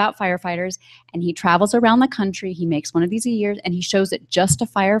narrative is about firefighters, and he travels around the country. He makes one of these a year, and he shows it just to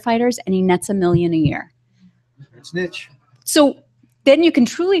firefighters, and he nets $1 million a year. It's niche. So then you can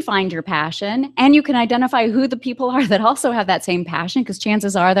truly find your passion, and you can identify who the people are that also have that same passion, because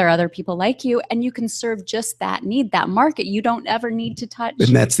chances are there are other people like you, and you can serve just that need, that market. You don't ever need to touch.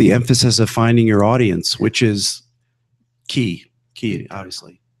 And that's the emphasis of finding your audience, which is key,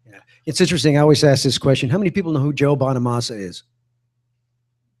 obviously. It's interesting. I always ask this question. How many people know who Joe Bonamassa is?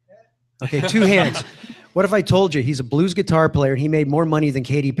 Okay, 2 hands. What if I told you he's a blues guitar player and he made more money than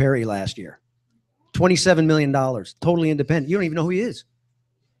Katy Perry last year? $27 million, totally independent. You don't even know who he is,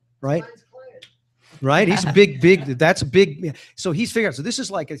 right? Right? He's a big, that's a big, so he's figured out. So this is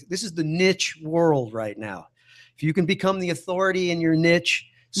like, this is the niche world right now. If you can become the authority in your niche,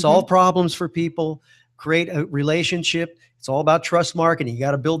 solve problems for people, create a relationship. It's all about trust marketing. You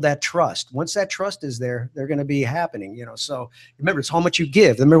got to build that trust. Once that trust is there, they're going to be happening, you know. So remember, it's how much you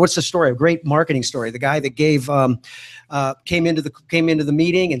give. Remember, what's the story? A great marketing story. The guy that gave came into the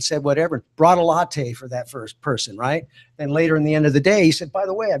meeting and said whatever, brought a latte for that first person, right? And later in the end of the day, he said, by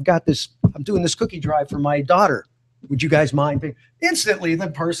the way, I've got this, I'm doing this cookie drive for my daughter. Would you guys mind? Instantly, the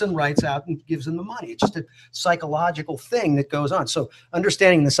person writes out and gives them the money. It's just a psychological thing that goes on. So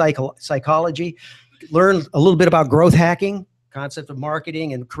understanding the psychology, learn a little bit about growth hacking, concept of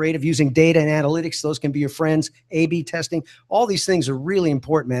marketing and creative using data and analytics. Those can be your friends. A/B testing. All these things are really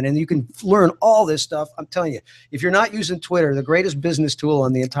important, man. And you can learn all this stuff. I'm telling you, if you're not using Twitter, the greatest business tool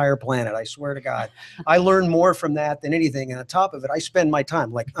on the entire planet, I swear to God, I learn more from that than anything. And on top of it, I spend my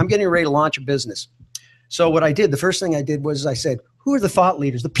time. Like, I'm getting ready to launch a business. So what I did, the first thing I did was I said, who are the thought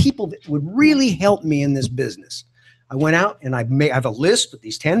leaders, the people that would really help me in this business? I went out and I have a list with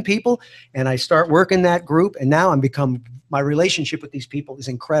these 10 people, and I start working that group. And now my relationship with these people is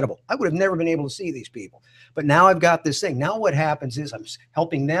incredible. I would have never been able to see these people, but now I've got this thing. Now what happens is I'm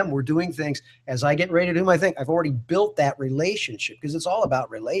helping them. We're doing things. As I get ready to do my thing, I've already built that relationship, because it's all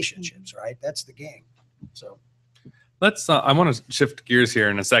about relationships, right? That's the game. So let's, I want to shift gears here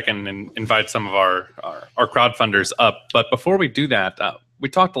in a second and invite some of our crowdfunders up. But before we do that, we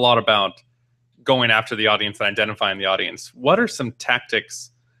talked a lot about going after the audience and identifying the audience. What are some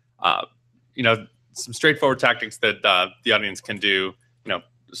tactics, you know, some straightforward tactics that the audience can do, you know,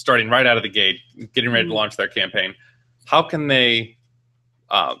 starting right out of the gate, getting ready to launch their campaign? How can they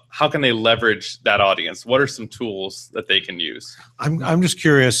leverage that audience? What are some tools that they can use? I'm just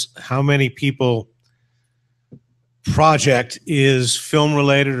curious how many people project is film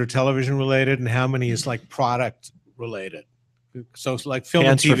related or television related, and how many is like product related. So it's like film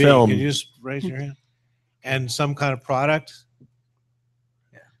and Hands for TV. film. Can you just raise your hand? And some kind of product?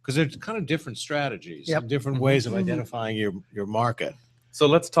 Yeah. Because there's kind of different strategies, and different ways of identifying your market. So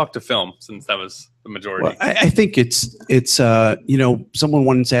let's talk to film, since that was the majority. Well, I think it's you know, someone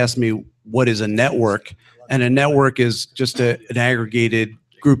once asked me, what is a network? And a network is just an aggregated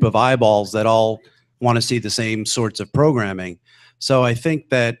group of eyeballs that all want to see the same sorts of programming. So I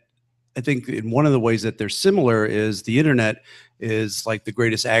think in one of the ways that they're similar is the internet is like the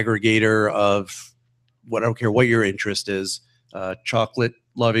greatest aggregator of what, I don't care what your interest is, chocolate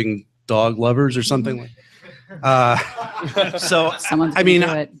loving dog lovers or something like so I mean,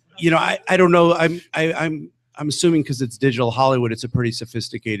 you know, I don't know, I'm assuming because it's digital Hollywood, it's a pretty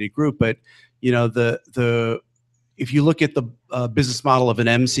sophisticated group, but you know, if you look at the business model of an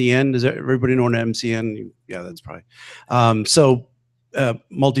MCN, does everybody know an MCN? Yeah, that's probably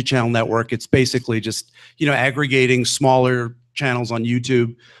multi-channel network. It's basically just, you know, aggregating smaller channels on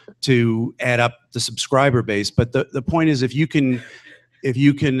YouTube to add up the subscriber base. But the point is, if you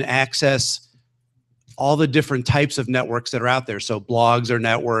can access all the different types of networks that are out there, so blogs are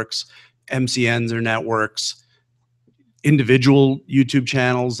networks, MCNs are networks, individual YouTube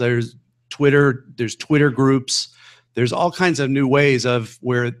channels, there's Twitter. There's Twitter groups. There's all kinds of new ways of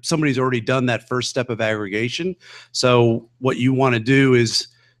where somebody's already done that first step of aggregation. So what you want to do is,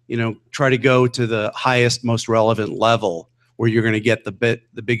 you know, try to go to the highest, most relevant level where you're going to get the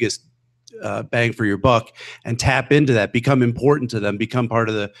biggest bang for your buck, and tap into that, become important to them, become part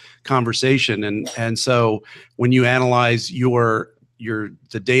of the conversation. And so when you analyze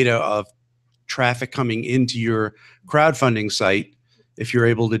the data of traffic coming into your crowdfunding site, if you're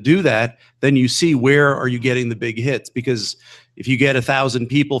able to do that, then you see where are you getting the big hits. Because if you get 1,000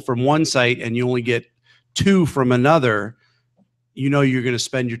 people from one site and you only get 2 from another, you know you're going to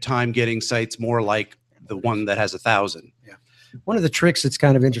spend your time getting sites more like the one that has 1,000. Yeah. One of the tricks that's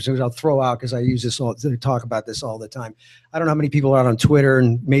kind of interesting, which I'll throw out because I use this all to talk about this all the time. I don't know how many people are out on Twitter,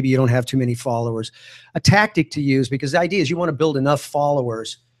 and maybe you don't have too many followers. A tactic to use, because the idea is you want to build enough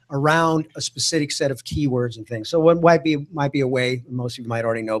followers around a specific set of keywords and things. So what might be a way, most of you might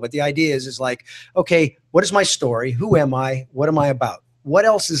already know, but the idea is like, okay, what is my story? Who am I? What am I about? What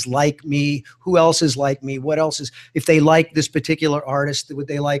else is like me? Who else is like me? What else is, if they like this particular artist, would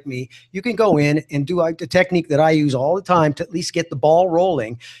they like me? You can go in and do the technique that I use all the time to at least get the ball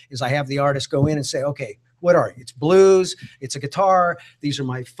rolling, is I have the artist go in and say, okay, what are you? It's blues, it's a guitar, these are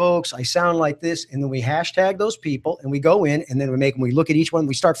my folks, I sound like this, and then we hashtag those people, and we go in, and then we look at each one,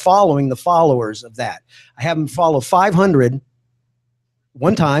 we start following the followers of that. I have them follow 500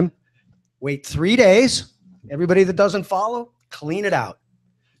 one time, wait 3 days, everybody that doesn't follow, clean it out.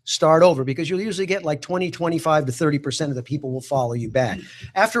 Start over, because you'll usually get like 20, 25 to 30% of the people will follow you back.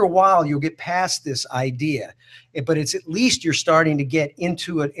 After a while, you'll get past this idea, but it's at least you're starting to get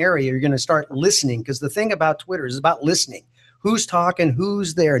into an area. You're going to start listening, because the thing about Twitter is about listening. Who's talking,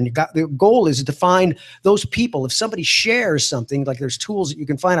 who's there, and the goal is to find those people. If somebody shares something, like there's tools that you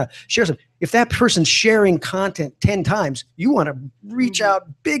can find out, share something. If that person's sharing content 10 times, you want to reach out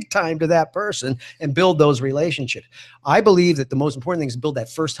big time to that person and build those relationships. I believe that the most important thing is to build that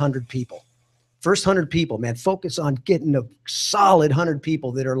first 100 people. First 100 people, man, focus on getting a solid 100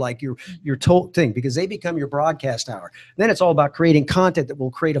 people that are like your thing, because they become your broadcast hour. Then it's all about creating content that will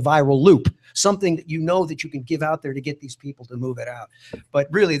create a viral loop, something that you know that you can give out there to get these people to move it out. But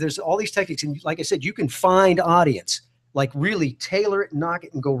really, there's all these techniques. And like I said, you can find audience, like really tailor it, knock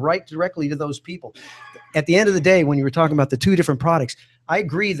it, and go right directly to those people. At the end of the day, when you were talking about the 2 different products, I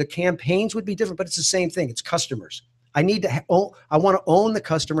agree the campaigns would be different, but it's the same thing. It's customers. I need to I want to own the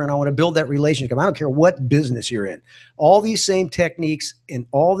customer, and I want to build that relationship. I don't care what business you're in. All these same techniques and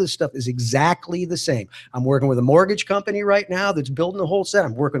all this stuff is exactly the same. I'm working with a mortgage company right now that's building a whole set.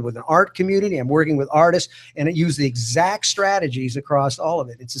 I'm working with an art community. I'm working with artists, and I use the exact strategies across all of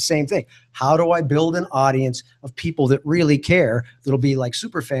it. It's the same thing. How do I build an audience of people that really care, that'll be like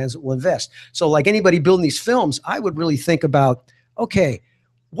super fans that will invest? So like anybody building these films, I would really think about, okay,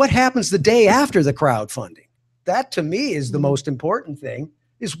 what happens the day after the crowdfunding? That to me is the most important thing,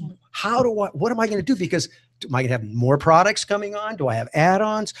 is what am I going to do? Because am I going to have more products coming on? Do I have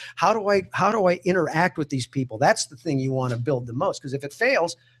add-ons? How do I interact with these people? That's the thing you want to build the most, because if it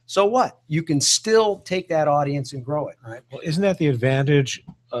fails, so what? You can still take that audience and grow it, right? Well, isn't that the advantage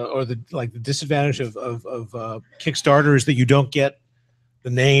or the disadvantage of Kickstarter, is that you don't get the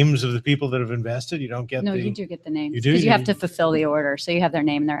names of the people that have invested? You don't get you do get the names. You do? Because you have to fulfill the order. So you have their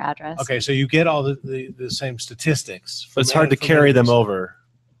name and their address. Okay, so you get all the same statistics. But it's hard to carry them over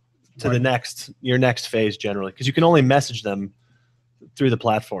to your next phase generally, because you can only message them through the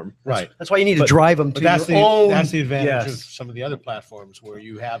platform. Right. That's why you need to drive them to that's your own. That's the advantage of Yes. some of the other platforms where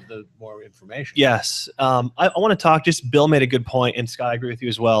you have the more information. Yes. I want to talk, Bill made a good point, and Scott, I agree with you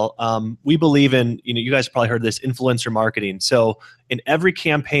as well. We believe in, you guys probably heard this, influencer marketing. So in every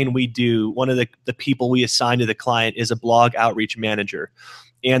campaign we do, one of the people we assign to the client is a blog outreach manager.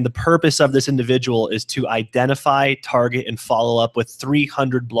 And the purpose of this individual is to identify, target, and follow up with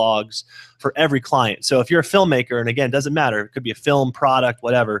 300 blogs for every client. So if you're a filmmaker, and again, it doesn't matter, it could be a film, product,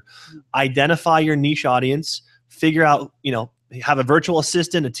 whatever, identify your niche audience, figure out, have a virtual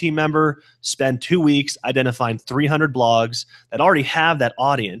assistant, a team member, spend 2 weeks identifying 300 blogs that already have that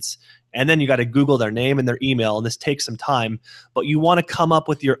audience. And then you got to Google their name and their email, and this takes some time, but you want to come up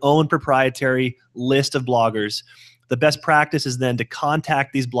with your own proprietary list of bloggers. The best practice is then to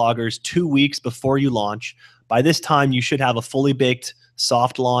contact these bloggers 2 weeks before you launch. By this time, you should have a fully baked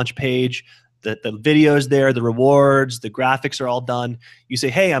soft launch page. The video's there, the rewards, the graphics are all done. You say,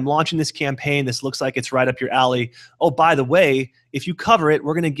 hey, I'm launching this campaign. This looks like it's right up your alley. Oh, by the way, if you cover it,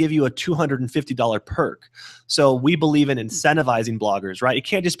 we're going to give you a $250 perk. So we believe in incentivizing bloggers, right? It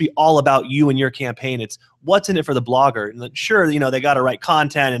can't just be all about you and your campaign. It's what's in it for the blogger. And sure, they got to write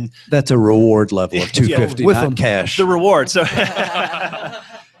content, and That's a reward level of $250, with not them. cash. the reward. So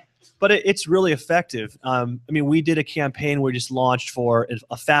but it's really effective. I mean, we did a campaign we just launched for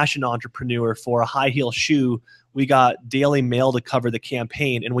a fashion entrepreneur for a high heel shoe. We got Daily Mail to cover the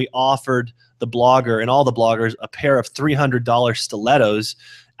campaign, and we offered the blogger and all the bloggers a pair of $300 stilettos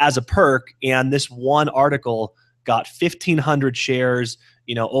as a perk. And this one article got 1,500 shares,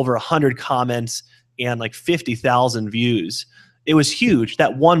 you know, over 100 comments, and like 50,000 views. It was huge.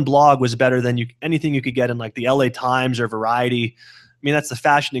 That one blog was better than anything you could get in like the LA Times or Variety. I mean, that's the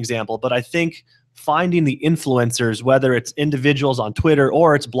fashion example, but I think finding the influencers, whether it's individuals on Twitter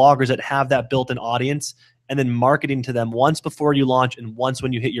or it's bloggers that have that built-in audience, and then marketing to them once before you launch and once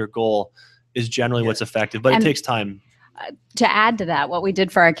when you hit your goal is generally what's effective, but it takes time. To add to that, what we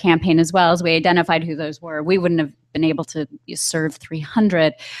did for our campaign as well is we identified who those were. We wouldn't have been able to serve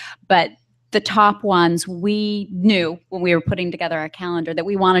 300, but the top ones, we knew when we were putting together our calendar that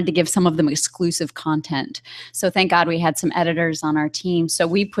we wanted to give some of them exclusive content. So thank God we had some editors on our team. So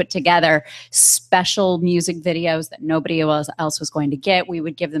we put together special music videos that nobody else was going to get. We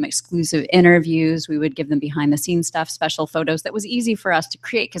would give them exclusive interviews. We would give them behind the scenes stuff, special photos that was easy for us to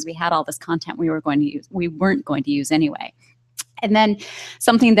create because we had all this content we weren't going to use anyway. And then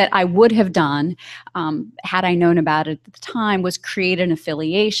something that I would have done had I known about it at the time was create an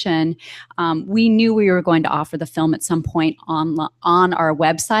affiliation. We knew we were going to offer the film at some point on our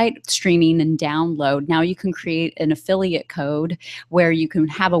website, streaming and download. Now you can create an affiliate code where you can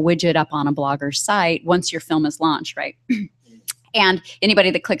have a widget up on a blogger's site once your film is launched, right? And anybody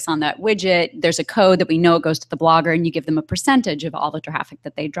that clicks on that widget, there's a code that we know it goes to the blogger, and you give them a percentage of all the traffic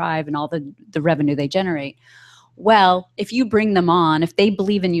that they drive and all the revenue they generate. Well, if you bring them on, if they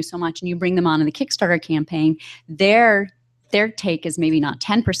believe in you so much and you bring them on in the Kickstarter campaign, their take is maybe not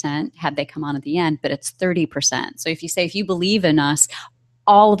 10% had they come on at the end, but it's 30%. So if you say, if you believe in us,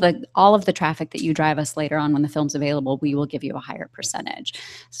 all of the traffic that you drive us later on when the film's available, we will give you a higher percentage.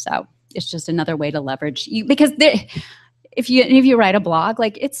 So it's just another way to leverage you, because if you write a blog,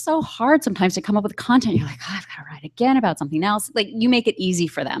 like, it's so hard sometimes to come up with content. You're like, oh, I've got to write again about something else. Like, you make it easy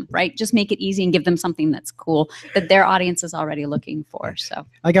for them, right? Just make it easy and give them something that's cool that their audience is already looking for. So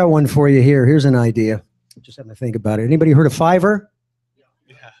I got one for you here. Here's an idea. Just having to think about it. Anybody heard of Fiverr?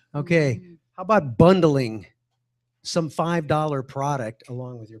 Yeah. Okay. How about bundling some $5 product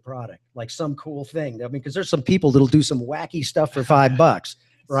along with your product? Like some cool thing. I mean, because there's some people that'll do some wacky stuff for $5.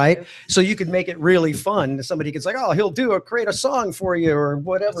 Right? So you could make it really fun. Somebody gets like, oh, he'll create a song for you or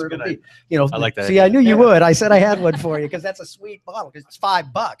whatever it'll be. You know, I like that. See, I knew you would. I said I had one for you because that's a sweet bottle because it's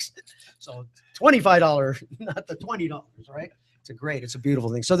 $5. So $25, not the $20, right? It's a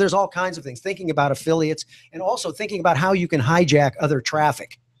beautiful thing. So there's all kinds of things. Thinking about affiliates and also thinking about how you can hijack other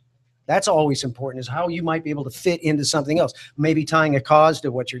traffic. That's always important, is how you might be able to fit into something else, maybe tying a cause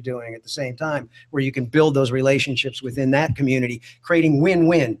to what you're doing at the same time, where you can build those relationships within that community, creating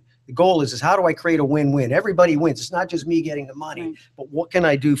win-win. The goal is how do I create a win-win? Everybody wins. It's not just me getting the money, but what can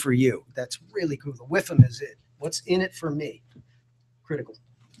I do for you? That's really cool. The WIFM is it. What's in it for me? Critical.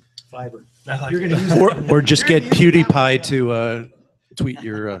 Fiverr. You're gonna use or just get PewDiePie to tweet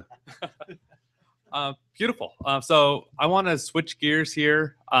your. Beautiful. So I want to switch gears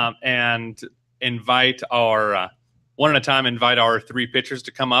here and invite our, one at a time, invite our three pitchers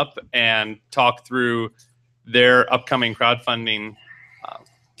to come up and talk through their upcoming crowdfunding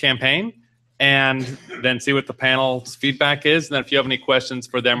campaign, and then see what the panel's feedback is. And then if you have any questions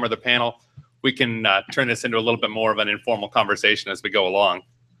for them or the panel, we can turn this into a little bit more of an informal conversation as we go along.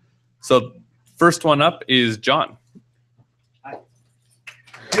 So first one up is John.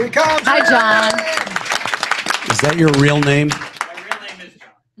 Here he comes. Hi, John. Is that your real name? My real name is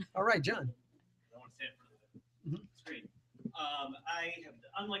John. All right, John. I want to say it for the screen. I have,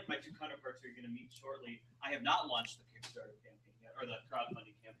 unlike my two counterparts who you're going to meet shortly, I have not launched the Kickstarter campaign yet, or the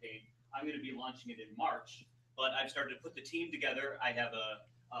crowdfunding campaign. I'm going to be launching it in March, but I've started to put the team together. I have a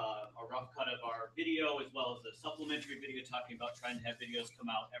rough cut of our video, as well as a supplementary video talking about trying to have videos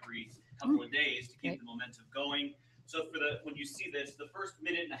come out every couple of days to keep the momentum going. So when you see this, the first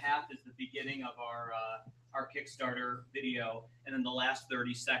minute and a half is the beginning of our Kickstarter video, and then the last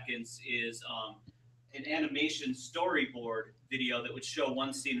 30 seconds is an animation storyboard video that would show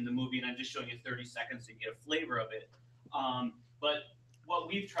one scene in the movie, and I'm just showing you 30 seconds to get a flavor of it. But what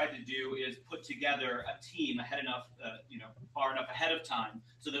we've tried to do is put together a team far enough ahead of time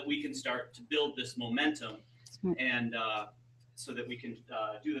so that we can start to build this momentum, and so that we can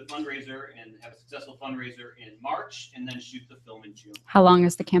do the fundraiser and have a successful fundraiser in March, and then shoot the film in June. How long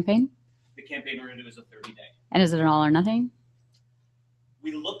is the campaign? The campaign we're going to do is a 30-day. And is it an all or nothing?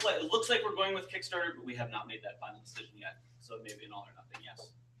 It looks like we're going with Kickstarter, but we have not made that final decision yet. So maybe an all or nothing,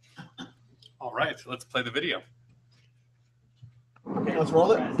 yes. All right, let's play the video. Okay, let's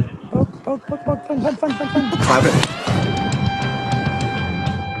roll it. Poke, poke, poke, fun, fun, fun, fun, fun. Private.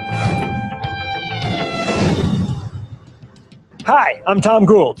 Hi, I'm Tom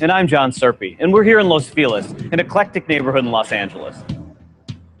Gould. And I'm John Serpy. And we're here in Los Feliz, an eclectic neighborhood in Los Angeles.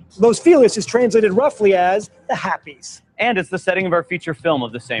 Los Feliz is translated roughly as the Happies. And it's the setting of our feature film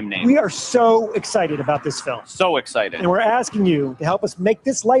of the same name. We are so excited about this film. So excited. And we're asking you to help us make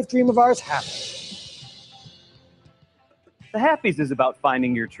this life dream of ours happen. The Happies is about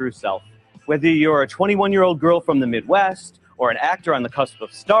finding your true self. Whether you're a 21-year-old girl from the Midwest, or an actor on the cusp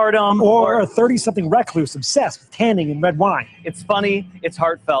of stardom, or a 30-something recluse obsessed with tanning and red wine. It's funny, it's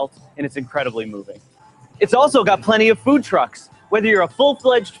heartfelt, and it's incredibly moving. It's also got plenty of food trucks. Whether you're a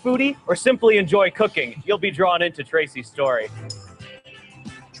full-fledged foodie or simply enjoy cooking, you'll be drawn into Tracy's story.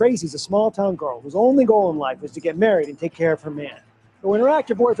 Tracy's a small-town girl whose only goal in life is to get married and take care of her man. But when her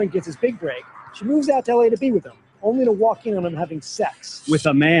actor boyfriend gets his big break, she moves out to LA to be with him, only to walk in on him having sex. With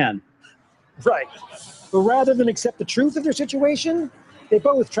a man. Right. But rather than accept the truth of their situation, they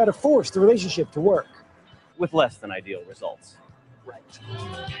both try to force the relationship to work. With less than ideal results. Right.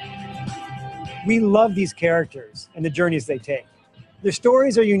 We love these characters and the journeys they take. Their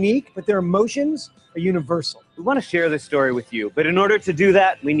stories are unique, but their emotions are universal. We want to share this story with you, but in order to do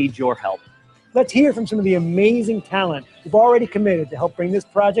that, we need your help. Let's hear from some of the amazing talent who've already committed to help bring this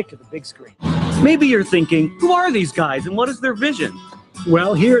project to the big screen. Maybe you're thinking, who are these guys and what is their vision?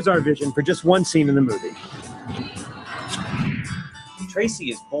 Well, here's our vision for just one scene in the movie. Tracy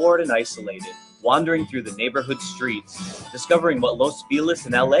is bored and isolated, wandering through the neighborhood streets, discovering what Los Feliz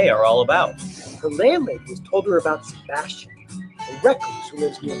and LA are all about. Her landlady has told her about Sebastian, a recluse who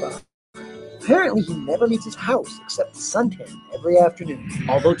lives nearby. Apparently, he never leaves his house except suntan every afternoon.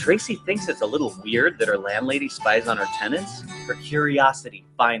 Although Tracy thinks it's a little weird that her landlady spies on her tenants, her curiosity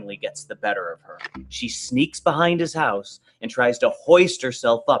finally gets the better of her. She sneaks behind his house and tries to hoist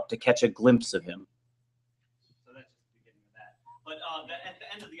herself up to catch a glimpse of him. So that's just the beginning of that. But at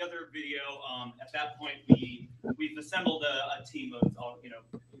the end of the other video, at that point, we've assembled a team of, we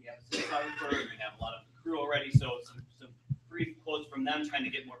have a cinematographer, we have a lot of crew already, so some brief quotes from them, trying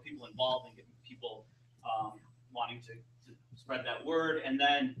to get more people involved and get people wanting to spread that word. And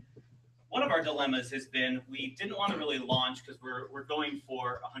then one of our dilemmas has been, we didn't want to really launch because we're going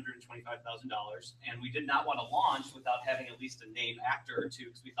for $125,000, and we did not want to launch without having at least a named actor or two,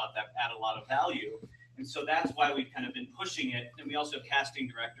 because we thought that added a lot of value. And so that's why we've kind of been pushing it. And we also have casting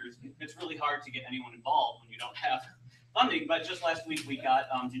directors. It's really hard to get anyone involved when you don't have funding. But just last week we got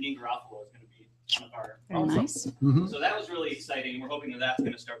Janine Garofalo is going to be one of our. Very nice. Mm-hmm. So that was really exciting. We're hoping that that's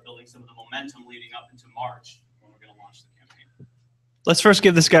going to start building some of the momentum leading up into March when we're going to launch the campaign. Let's first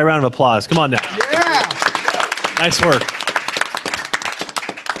give this guy a round of applause. Come on now. Yeah. Nice work.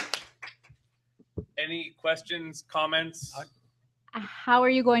 Any questions, comments? How are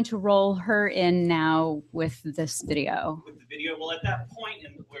you going to roll her in now with this video? With the video, well, at that point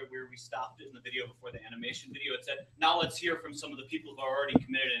in where we stopped it in the video before the animation video, it said, now let's hear from some of the people who are already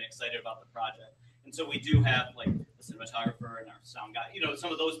committed and excited about the project. And so we do have like the cinematographer and our sound guy,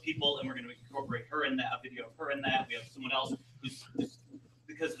 some of those people, and we're going to incorporate her in that, a video of her in that. We have someone else who's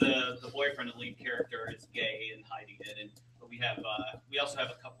because the boyfriend of the lead character is gay and hiding it, but we also have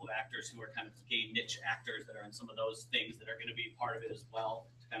a couple of actors who are kind of gay niche actors that are in some of those things that are going to be part of it as well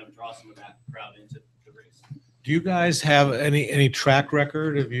to kind of draw some of that crowd into the race. Do you guys have any track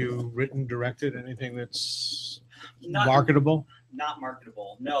record? Have you written, directed anything that's marketable? Not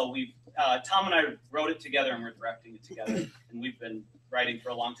marketable. No, Tom and I wrote it together and we're directing it together, and we've been writing for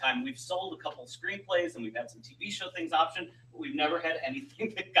a long time. We've sold a couple of screenplays and we've had some TV show things optioned, but we've never had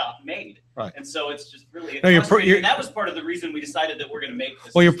anything that got made. Right. And so it's just really, No, and that was part of the reason we decided that we're going to make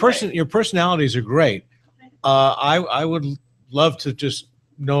this. Well, your personalities are great. I would love to just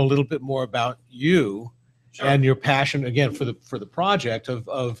know a little bit more about you. Sure. And your passion again for the project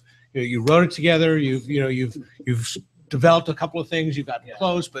of you wrote it together. You've developed a couple of things. You've gotten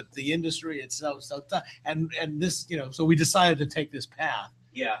close, but the industry itself so tough. And this so we decided to take this path.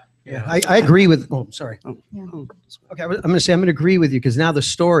 Yeah. Yeah, I agree with. Oh, sorry. Yeah. Okay, I'm going to agree with you because now the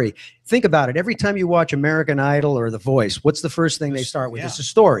story. Think about it. Every time you watch American Idol or The Voice, what's the first thing they start with? It's a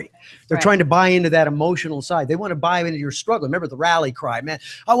story. They're trying to buy into that emotional side. They want to buy into your struggle. Remember the rally cry, man.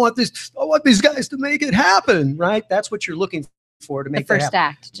 I want these guys to make it happen, right? That's what you're looking for to make the that first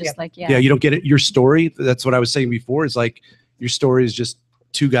happen. act, just like Yeah, you don't get it. Your story. That's what I was saying before. Is like your story is just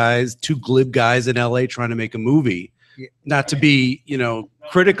two glib guys in LA trying to make a movie. Not to be,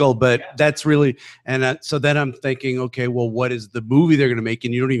 critical, but that's really, and so then I'm thinking, okay, well, what is the movie they're going to make?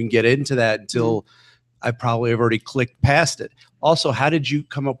 And you don't even get into that until I probably have already clicked past it. Also, how did you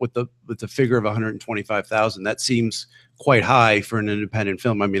come up with the figure of 125,000? That seems quite high for an independent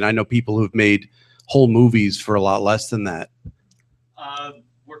film. I mean, I know people who've made whole movies for a lot less than that.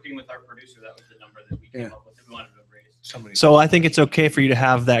 Working with our producer, that was the number that we came up with that we wanted to raise. So I think it's okay for you to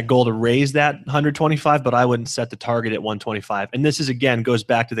have that goal to raise that 125, but I wouldn't set the target at 125. And this is, again, goes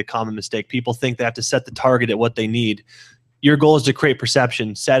back to the common mistake. People think they have to set the target at what they need. Your goal is to create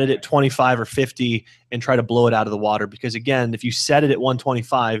perception. Set it at 25 or 50 and try to blow it out of the water. Because again, if you set it at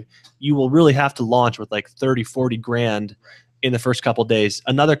 125, you will really have to launch with like 30, 40 grand in the first couple of days.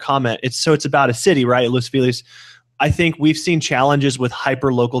 Another comment, it's about a city, right? Luis Feliz. I think we've seen challenges with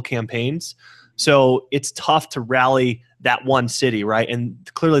hyper local campaigns. So it's tough to rally that one city, right? And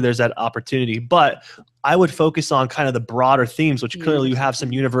clearly there's that opportunity. But I would focus on kind of the broader themes, which clearly you have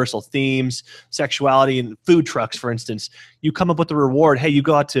some universal themes, sexuality and food trucks, for instance. You come up with a reward. Hey, you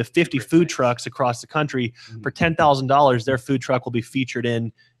go out to 50 food trucks across the country. For $10,000, their food truck will be featured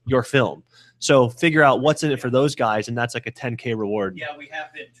in your film. So figure out what's in it for those guys, and that's like a 10K reward. Yeah, we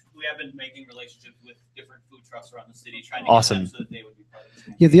have been making relationships with different food trucks around the city, trying to Awesome. get them so that they would be part of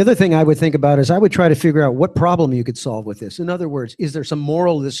this. Yeah, the other thing I would think about is I would try to figure out what problem you could solve with this. In other words, is there some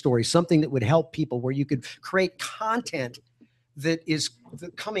moral to this story, something that would help people where you could create content that is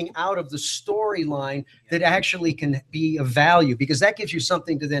coming out of the storyline that actually can be of value, because that gives you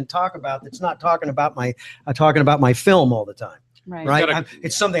something to then talk about that's not talking about my film all the time. Right.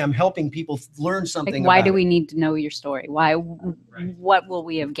 It's something I'm helping people learn something. Like, why about do we it. need to know your story? Why? What will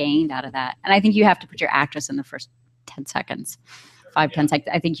we have gained out of that? And I think you have to put your actress in the first 10 seconds, 10 seconds.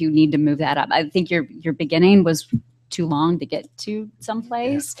 I think you need to move that up. I think your beginning was too long to get to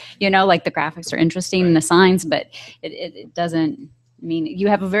someplace. You know, like the graphics are interesting and the signs, but it doesn't mean you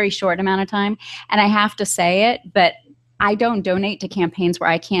have a very short amount of time. And I have to say it, but I don't donate to campaigns where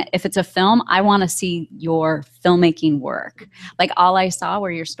I can't, if it's a film, I want to see your filmmaking work. Like all I saw were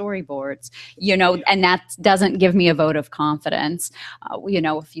your storyboards, you know, and that doesn't give me a vote of confidence. You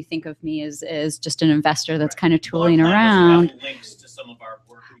know, if you think of me as just an investor that's kind of tooling around. Links to some of our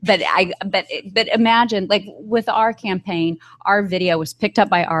work. But imagine, like with our campaign, our video was picked up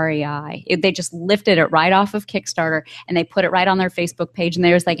by REI. They just lifted it right off of Kickstarter and they put it right on their Facebook page. And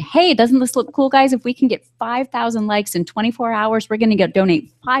they was like, hey, doesn't this look cool, guys? If we can get 5,000 likes in 24 hours, we're going to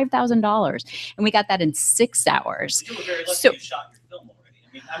donate $5,000. And we got that in 6 hours. You were very lucky you shot your film already.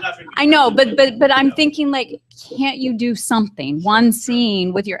 I mean, I'm not trying to I know, but I'm thinking, like, can't you do something, one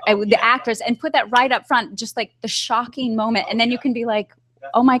scene with the actress and put that right up front, just like the shocking moment. And then you can be like,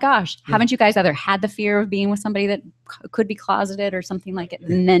 oh my gosh, haven't you guys either had the fear of being with somebody that could be closeted or something like it?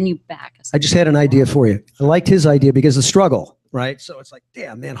 And then you back us. I just had an idea for you. I liked his idea because the struggle, right? So it's like,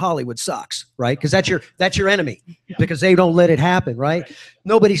 damn, man, Hollywood sucks, right? Because that's your enemy, because they don't let it happen, right?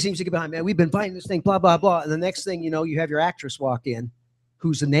 Nobody seems to get behind, man, we've been fighting this thing, blah, blah, blah. And the next thing you know, you have your actress walk in,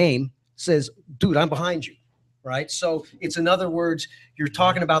 who's a name, says, dude, I'm behind you, right? So it's, in other words, you're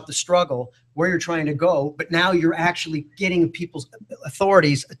talking about the struggle, where you're trying to go, but now you're actually getting people's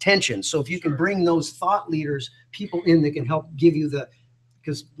authorities' attention. So if you can bring those thought leaders, people in that can help give you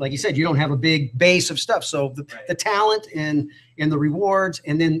because like you said, you don't have a big base of stuff. So the talent and the rewards,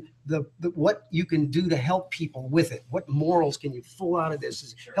 and then the what you can do to help people with it. What morals can you pull out of this?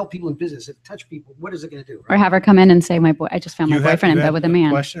 Is help people in business, touch people. What is it going to do? Right? Or have her come in and say, I just found my boyfriend in bed with a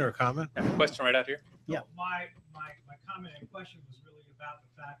man. Question or a comment? I have a question right out here. Yeah. My comment and question was really about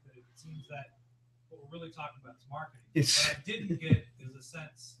the fact that it seems that what we're really talking about is marketing. What I didn't get is a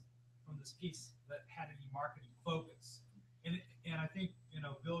sense from this piece that had any marketing focus. And I think, you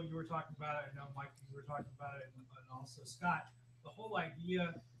know, Bill, you were talking about it. I know, Mike, you were talking about it, and also Scott. The whole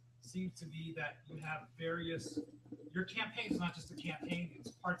idea seems to be that you have your campaign is not just a campaign,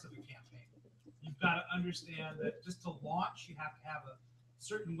 it's parts of a campaign. You've got to understand that just to launch, you have to have a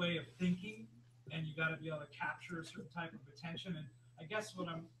certain way of thinking, and you got to be able to capture a certain type of attention. And I guess what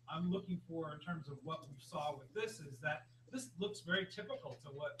I'm looking for in terms of what we saw with this is that this looks very typical to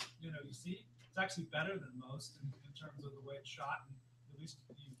what you see. It's actually better than most in terms of the way it's shot, and at least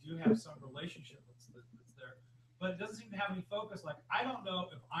you do have some relationship that's there. But it doesn't seem to have any focus. Like, I don't know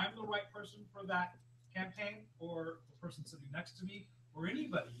if I'm the right person for that campaign, or the person sitting next to me, or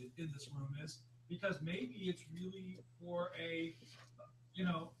anybody in this room is, because maybe it's really for a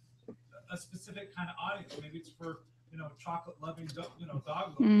specific kind of audience. Maybe it's for chocolate loving dog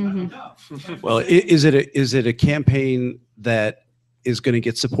lovers. I don't know. Well, is it a campaign that is going to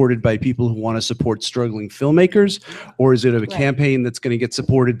get supported by people who want to support struggling filmmakers, or is it a campaign that's going to get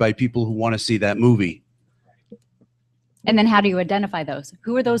supported by people who want to see that movie? And then how do you identify those?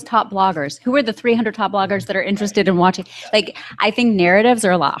 Who are those top bloggers? Who are the 300 top bloggers that are interested in watching? Like, I think narratives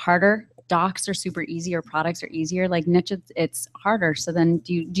are a lot harder. Docs are super easy, or products are easier. Like niche, it's harder. So then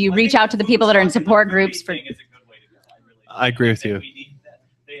do you reach out to the people that are in support groups for? I agree with you.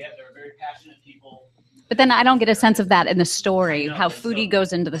 They're very passionate people. But then I don't get a sense of that in the story, how foodie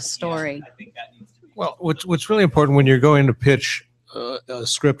goes into the story. I think that needs to be. Well, what's really important when you're going to pitch a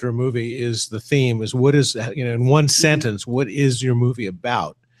script or a movie is the theme. Is what is, in one sentence, what is your movie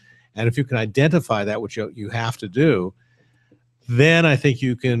about? And if you can identify that, which you have to do, then I think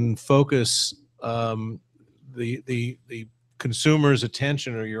you can focus the consumer's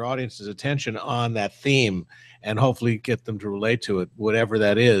attention or your audience's attention on that theme, and hopefully get them to relate to it, whatever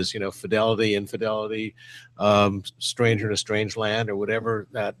that is. Fidelity, infidelity, stranger in a strange land, or whatever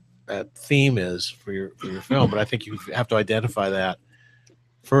that theme is for your film. But I think you have to identify that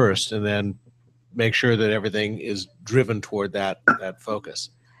first, and then make sure that everything is driven toward that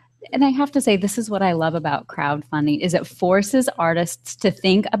focus. And I have to say, this is what I love about crowdfunding, is it forces artists to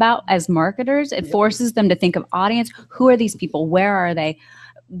think about, as marketers, it forces them to think of audience. Who are these people? Where are they?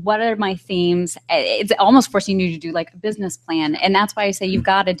 What are my themes? It's almost forcing you to do like a business plan. And that's why I say you've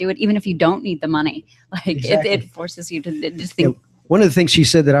got to do it, even if you don't need the money. Like Exactly. it forces you to just think. One of the things she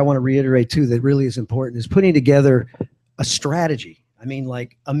said that I want to reiterate too, that really is important, is putting together a strategy. I mean,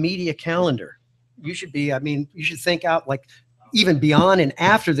 like a media calendar. You should think out, like, even beyond and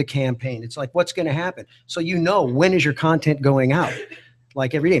after the campaign. It's like, what's going to happen? So when is your content going out?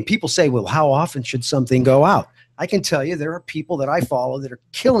 Like every day. And people say, well, how often should something go out? I can tell you there are people that I follow that are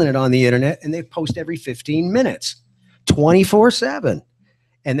killing it on the internet, and they post every 15 minutes, 24/7.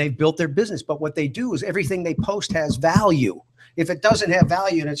 And they've built their business. But what they do is everything they post has value. If it doesn't have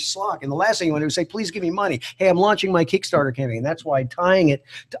value, and it's slog. And the last thing you want to do is say, please give me money. Hey, I'm launching my Kickstarter campaign. That's why tying it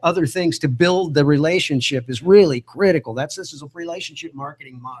to other things to build the relationship is really critical. This is a relationship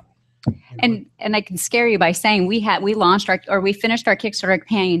marketing model. And I can scare you by saying we finished our Kickstarter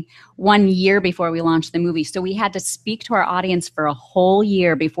campaign 1 year before we launched the movie. So we had to speak to our audience for a whole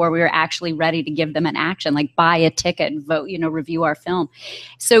year before we were actually ready to give them an action, like buy a ticket, vote, review our film.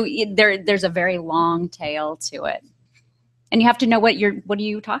 So there's a very long tail to it. And you have to know what are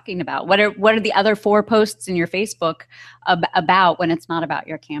you talking about? What are the other 4 posts in your Facebook about when it's not about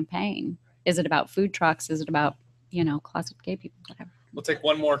your campaign? Is it about food trucks? Is it about, closet gay people, whatever? We'll take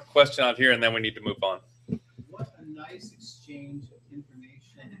one more question out here, and then we need to move on. What a nice exchange of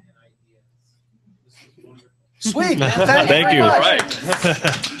information and ideas. This is wonderful. Sweet. Thank you. All right.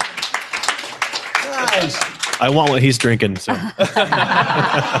 Nice. I want what he's drinking. So. There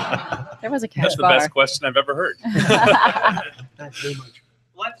was a cash That's the bar. best question I've ever heard. Well,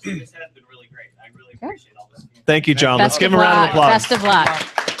 actually, this has been really great. I really appreciate all this. Thank you, John. Let's Best give of him a round of luck. applause. Best of luck.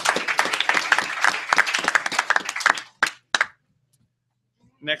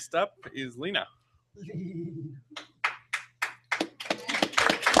 Next up is Lena. I'm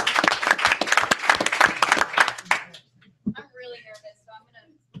really nervous, so I'm going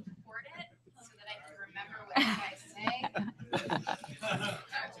to record it so that I can remember what you guys say.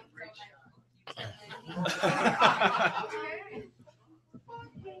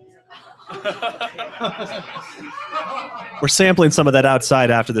 We're sampling some of that outside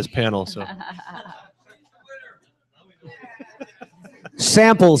after this panel. So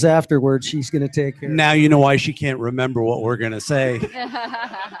Samples afterwards, she's going to take care. Now you know why she can't remember what we're going to say. So, have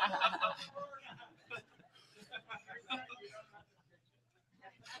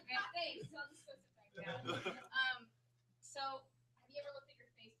you ever looked at your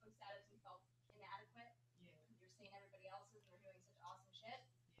Facebook status and felt inadequate? Yeah. You're seeing everybody else's and they're doing such awesome shit.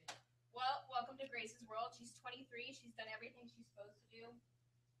 Yeah. Well, welcome to Grace's world. She's 23. She's done everything she's supposed to do,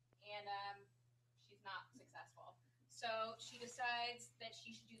 and she's not successful. So she decides that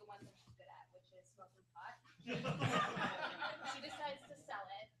she should do the one thing she's good at, which is smoking pot. She decides to sell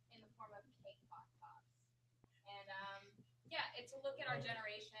it in the form of cake pot tops. And yeah, it's a look at our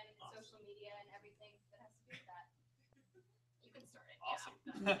generation and social media and everything that has to do with that. You can start it.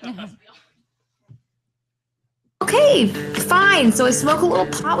 Awesome. Okay, fine. So I smoke a little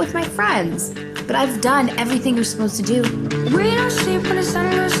pot with my friends. But I've done everything you're supposed to do. We don't sleep when the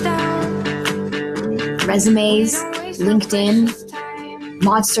sun goes down. Resumes, LinkedIn,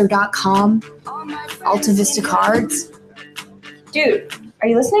 Monster.com, Alta Vista Cards. Dude, are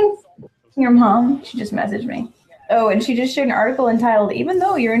you listening? Your mom, she just messaged me. Oh, and she just shared an article entitled, "Even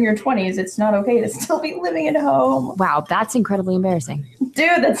though you're in your 20s, it's not okay to still be living at home." Wow, that's incredibly embarrassing.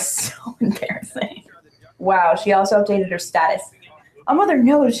 Dude, that's so embarrassing. Wow, she also updated her status. A mother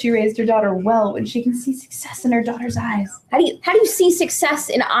knows she raised her daughter well when she can see success in her daughter's eyes. How do you see success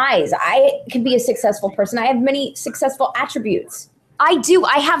in eyes? I could be a successful person. I have many successful attributes. I do.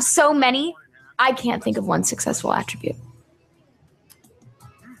 I have so many. I can't think of one successful attribute.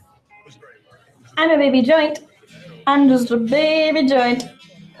 I'm a baby joint. I'm just a baby joint.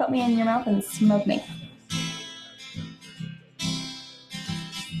 Put me in your mouth and smoke me.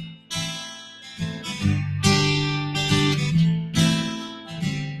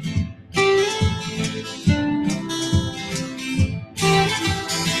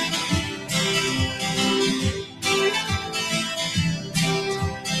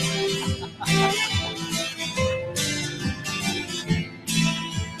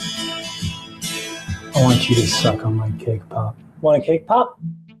 I want you to suck on my cake pop. Want a cake pop?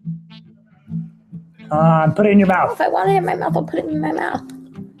 Put it in your mouth. If I want it in my mouth, I'll put it in my mouth.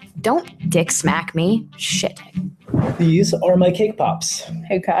 Don't dick smack me. Shit. These are my cake pops.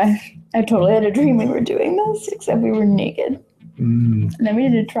 Hey Kai, I totally had a dream we were doing this, except we were naked. And then we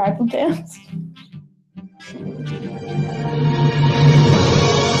did a tribal dance.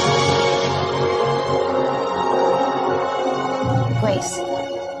 Grace,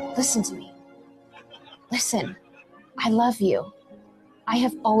 listen to me. Listen, I love you. I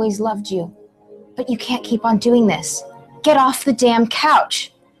have always loved you. But you can't keep on doing this. Get off the damn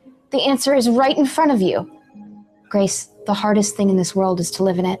couch. The answer is right in front of you. Grace, the hardest thing in this world is to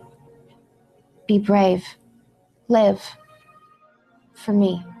live in it. Be brave. Live. For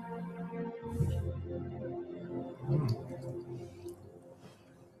me.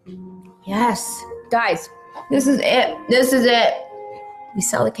 Yes. Guys, this is it. This is it. We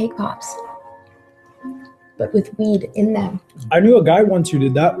sell the cake pops. But with weed in them. I knew a guy once who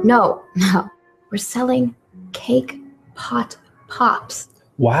did that. No. We're selling cake pot pops.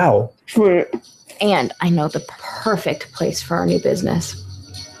 Wow. And I know the perfect place for our new business.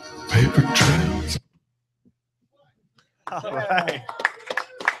 Paper trails. All right.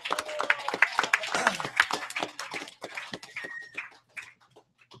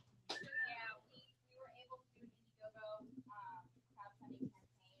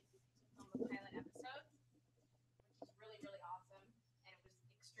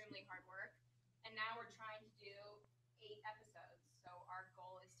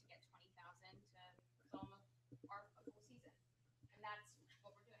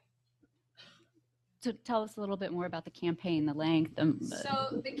 So tell us a little bit more about the campaign, the length.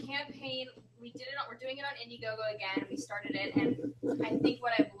 So the campaign, we're doing it on Indiegogo again. We started it, and I think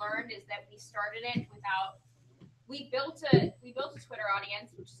what I've learned is that we started it we built a Twitter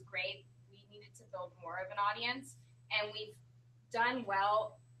audience, which is great. We needed to build more of an audience, and we've done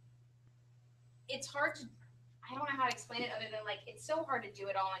well. It's hard to, I don't know how to explain it other than it's so hard to do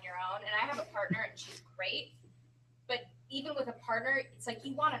it all on your own. And I have a partner and she's great, but even with a partner, it's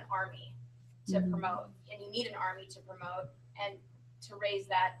you want an army to promote, and you need an army to promote and to raise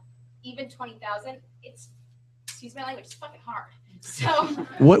that. Even 20,000, it's, excuse my language, it's fucking hard. So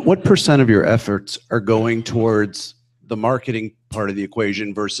what percent of your efforts are going towards the marketing part of the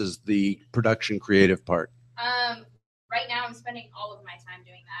equation versus the production creative part? Right now I'm spending all of my time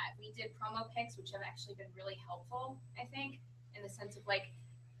doing that. We did promo pics, which have actually been really helpful, I think, in the sense of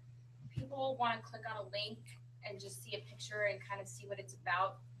people want to click on a link and just see a picture and kind of see what it's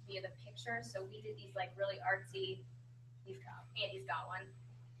about via the picture. So we did these really artsy, Andy's got one.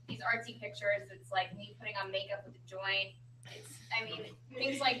 These artsy pictures, it's me putting on makeup with a joint.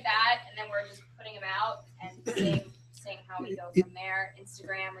 Things like that, and then we're just putting them out and seeing how we go from there.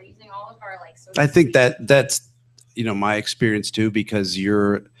 Instagram, we're using all of our social I think that's my experience too, because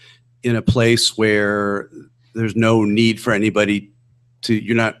you're in a place where there's no need for anybody to,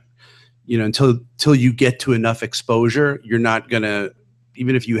 you're not, until you get to enough exposure, you're not gonna,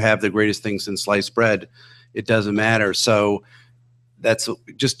 even if you have the greatest things in sliced bread, it doesn't matter. So that's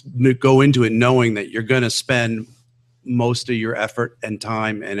just go into it knowing that you're going to spend most of your effort and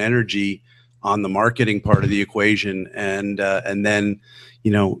time and energy on the marketing part of the equation, and then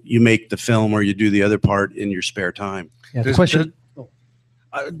you make the film or you do the other part in your spare time. Yeah, the question.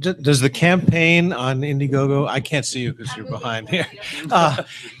 Does the campaign on Indiegogo, I can't see you because you're behind here.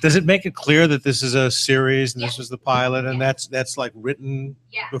 Does it make it clear that this is a series and this was the pilot, and that's written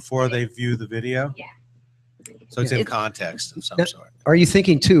before they view the video? Yeah. So it's in context of some sort. Are you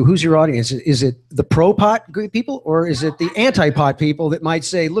thinking too, who's your audience? Is it the pro-pot people, or is it the anti-pot people that might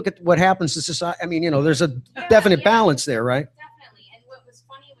say, look at what happens to society? There's a definite balance there, right? Definitely. And what was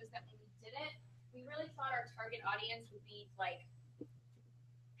funny was that when we did it, we really thought our target audience would be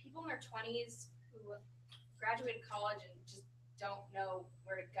people in their 20s who graduated college and just don't know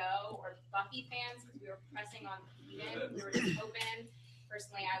where to go, or Buffy fans, because we were pressing on Eden. We were just hoping.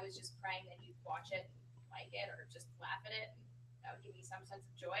 Personally, I was just praying that you'd watch it, like it, or just laugh at it. That would give me some sense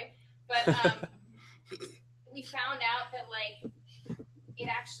of joy. But we found out that it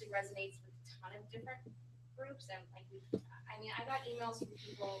actually resonates with a ton of different groups, and I got emails from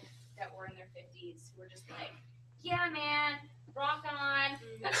people that were in their 50s who were just yeah, man, rock on,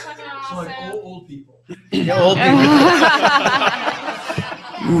 that's fucking awesome. So old people. Yeah, old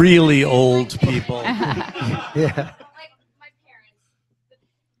people. Really old people. Yeah.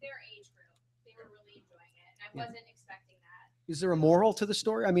 Their age group, they were really enjoying it, and I wasn't expecting that. Is there a moral to the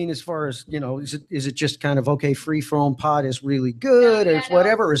story? I mean, as far as, you know, is it just kind of, okay, free flowing pot is really good, or it's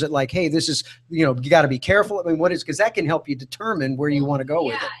whatever? Or is it like, hey, this is, you know, you got to be careful? I mean, what is, because that can help you determine where you want to go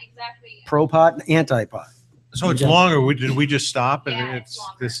with it. Exactly. Pro pot and anti pot. So it's longer. Did we just stop? And Yeah, it's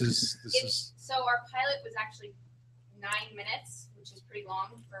this is So our pilot was actually 9 minutes, which is pretty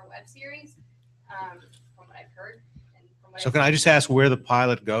long for a web series, from what I've heard. And from what so. Can I just ask where the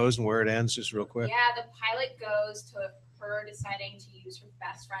pilot goes and where it ends, just real quick? Yeah, the pilot goes to her deciding to use her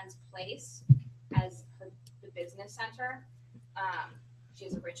best friend's place as the business center. She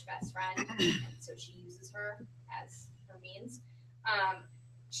has a rich best friend, and so she uses her as her means.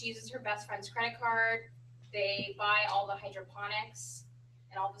 She uses her best friend's credit card. They buy all the hydroponics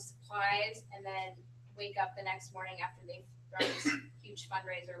and all the supplies, and then wake up the next morning after they've run this huge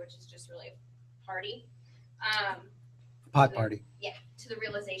fundraiser, which is just really a party. Pot party. Yeah, to the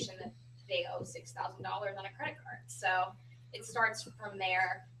realization that they owe $6,000 on a credit card. So it starts from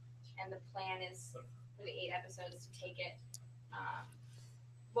there, and the plan is for the 8 episodes to take it.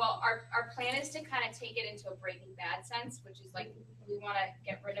 Well, our plan is to kind of take it into a Breaking Bad sense, which is like we want to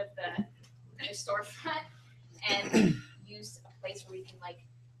get rid of the storefront and use a place where we can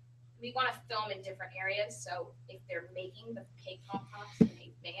we want to film in different areas. So if they're making the cake pop-ups in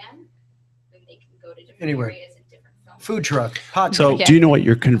a van, then they can go to different areas and different films. Food truck. Hot So truck. do you know what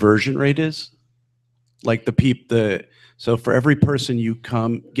your conversion rate is? Like so for every person you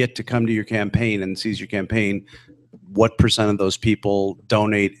get to come to your campaign and sees your campaign, what % of those people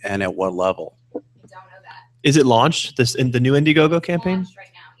donate and at what level? Is it launched in the new Indiegogo campaign? Launched right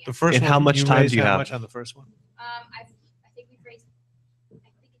now, yeah. The first and one, how much you time raised do you how have? much on the first one? I think we've raised, I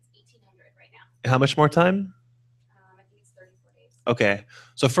think it's 1,800 right now. And how much more time? I think it's 34 days. Okay.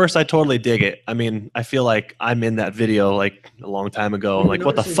 So first, I totally dig it. I mean, I feel like I'm in that video like a long time ago. Like,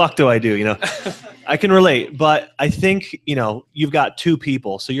 what the fuck do I do? You know, I can relate, but I think, you know, you've got 2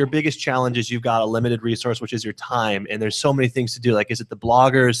 people. So your biggest challenge is you've got a limited resource, which is your time. And there's so many things to do. Like, is it the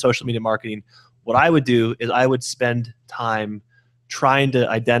bloggers, social media marketing? What I would do is I would spend time trying to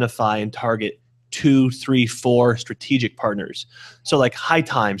identify and target 2, 3, 4 strategic partners. So like High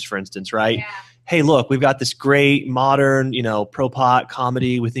Times, for instance, right? Yeah. Hey, look, we've got this great modern, you know, pro pot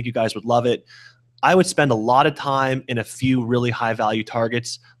comedy. We think you guys would love it. I would spend a lot of time in a few really high value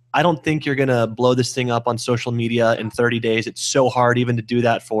targets. I don't think you're going to blow this thing up on social media in 30 days. It's so hard even to do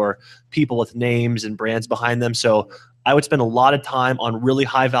that for people with names and brands behind them. So I would spend a lot of time on really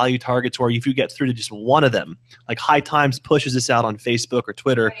high value targets where if you get through to just one of them, like High Times pushes this out on Facebook or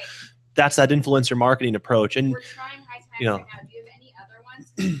Twitter, Right. that's that influencer marketing approach. And, We're trying High Times you know, right now. Do you have any other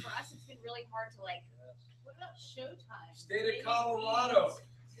ones? For us, it's been really hard to what about Showtime? State of Colorado.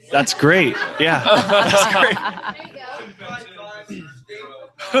 that's great. Yeah. That's great. There you go.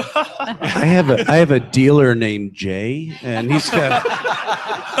 I have a dealer named Jay, and he's got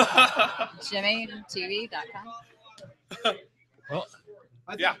JimmyTV.com. Well,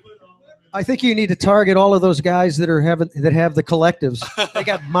 Yeah. I think you need to target all of those guys that have the collectives. They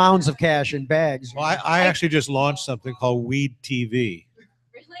got mounds of cash in bags. Well, I actually just launched something called Weed TV.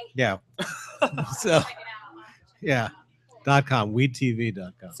 Really? Yeah. So, yeah. .com,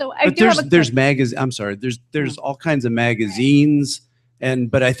 weedtv.com. So I but do have a there's magazine. I'm sorry. There's all kinds of magazines,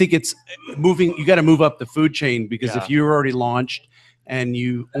 but I think it's moving. You got to move up the food chain because if you're already launched and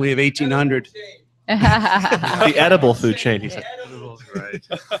you only have 1,800. The edible food chain, he said. Right.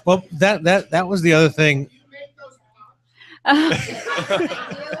 Well, that was the other thing. A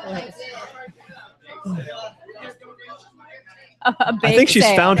I think she's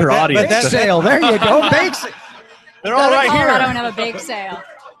sale. found her audience. Bake sale. There you go. Bake sale. They're all right here. I don't have a bake sale.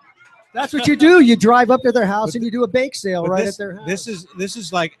 That's what you do. You drive up to their house and you do a bake sale But right this, at their house. This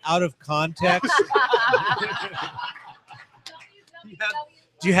is like out of context.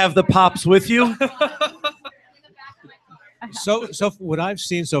 Do you have the pops with you? So what I've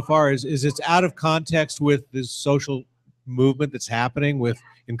seen so far is it's out of context with this social movement that's happening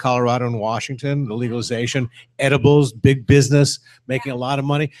in Colorado and Washington, the legalization, edibles, big business, making a lot of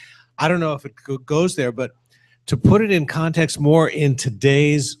money. I don't know if it goes there, but to put it in context more in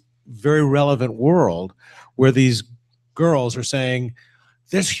today's very relevant world where these girls are saying,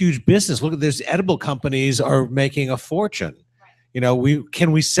 there's huge business. Look at this, edible companies are making a fortune. You know,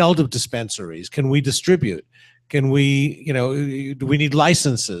 can we sell to dispensaries? Can we distribute? Can we, you know, do we need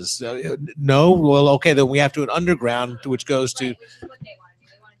licenses? No? Well, okay, then we have to an underground, which goes to.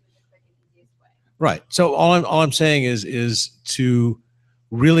 Right. So all I'm saying is to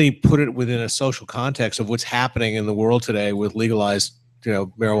really put it within a social context of what's happening in the world today with legalized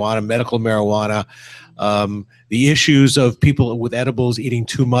marijuana, medical marijuana, the issues of people with edibles eating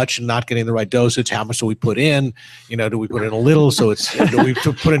too much and not getting the right dosage. How much do we put in? Do we put in a little? So do we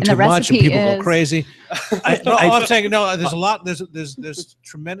put in too much and people go crazy? I'm saying no. There's a lot. There's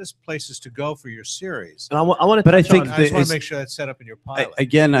tremendous places to go for your series. And I want to. But I think I just want to make sure that's set up in your pilot.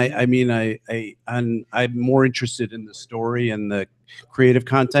 I'm more interested in the story and the creative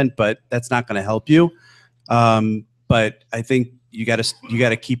content, but that's not going to help you. But I think you got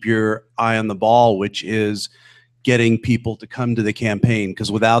to keep your eye on the ball, which is getting people to come to the campaign,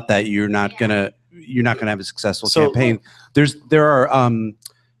 because without that, you're not gonna have a successful campaign. There are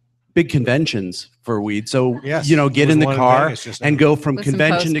big conventions for weed, so yes, get in the car and go from With some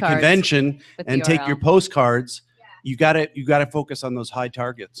convention to postcards convention with and the take URL. your postcards. You got to focus on those high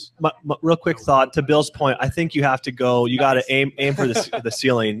targets. Real quick thought to Bill's point. I think you have to go. You got to aim for the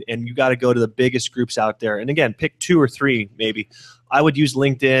ceiling, and you got to go to the biggest groups out there. And again, pick 2 or 3 maybe. I would use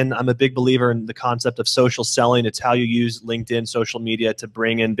LinkedIn. I'm a big believer in the concept of social selling. It's how you use LinkedIn, social media to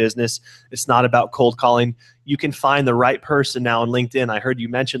bring in business. It's not about cold calling. You can find the right person now on LinkedIn. I heard you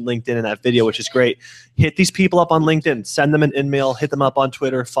mention LinkedIn in that video, which is great. Hit these people up on LinkedIn. Send them an email. Hit them up on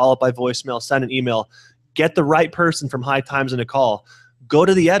Twitter. Follow up by voicemail. Send an email. Get the right person from High Times in a call. Go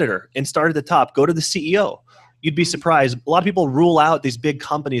to the editor and start at the top. Go to the CEO. You'd be surprised. A lot of people rule out these big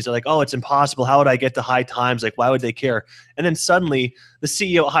companies. They're like, oh, it's impossible. How would I get to High Times? Like, why would they care? And then suddenly the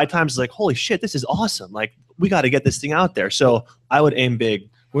CEO at High Times is like, holy shit, this is awesome. Like, we got to get this thing out there. So I would aim big.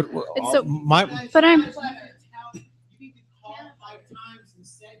 But I'm.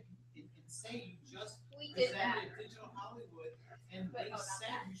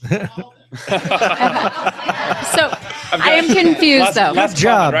 So I am confused though. Last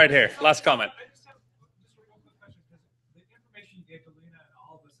comment right here. Last comment. The information you gave to Lena and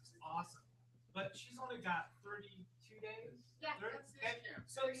all of us is awesome, but she's only got 32 days. Yeah.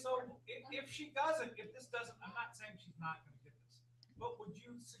 So if she doesn't, if this doesn't, I'm not saying she's not going to get this, but would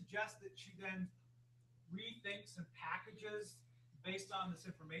you suggest that she then rethinks and packages based on this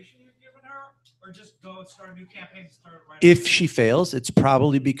information you've given her, or just go and start a new campaign and start it right If away? she fails, it's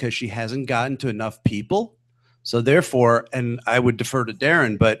probably because she hasn't gotten to enough people. So therefore, and I would defer to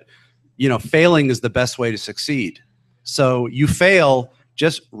Darren, but failing is the best way to succeed. So you fail,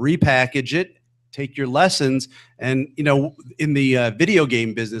 just repackage it, take your lessons, and in the video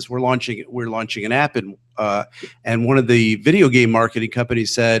game business, we're launching an app, and one of the video game marketing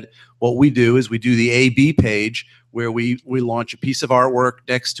companies said, what we do is we do the A/B page, where we launch a piece of artwork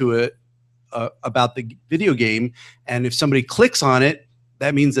next to it about the video game, and if somebody clicks on it,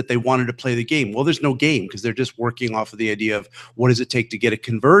 that means that they wanted to play the game. Well, there's no game because they're just working off of the idea of what does it take to get a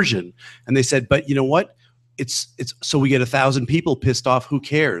conversion. And they said, but you know what? It's so we get 1,000 people pissed off. Who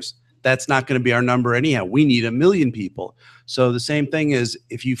cares? That's not going to be our number anyhow. We need 1 million people. So the same thing is,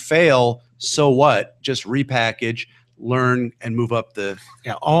 if you fail, so what? Just repackage, learn, and move up the.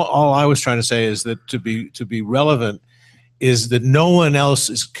 Yeah. All I was trying to say is that to be relevant is that no one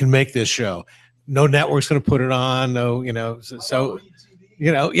else can make this show. No network's going to put it on. No,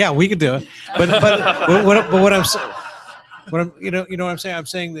 yeah, we could do it. But what I'm saying, what I'm saying. I'm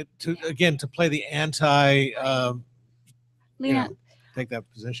saying that to play the anti, Lena, take that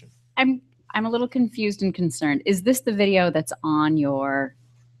position. I'm a little confused and concerned. Is this the video that's on your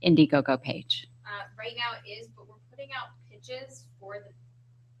Indiegogo page? Right now it is, but we're putting out pitches for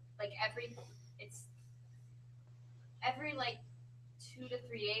every 2 to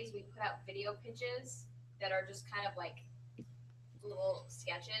 3 days we put out video pitches that are just kind of like little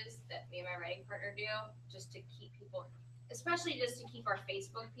sketches that me and my writing partner do, just to keep people, especially just to keep our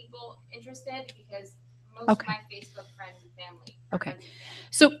Facebook people interested, because most of my Facebook friends and family. Okay.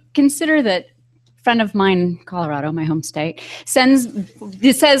 So consider that friend of mine, Colorado, my home state, says,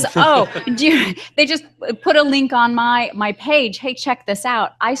 oh, they just put a link on my page. Hey, check this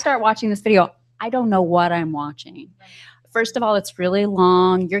out. I start watching this video. I don't know what I'm watching. First of all, it's really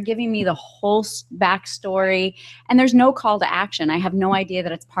long. You're giving me the whole backstory, and there's no call to action. I have no idea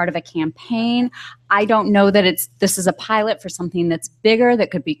that it's part of a campaign. I don't know that this is a pilot for something that's bigger, that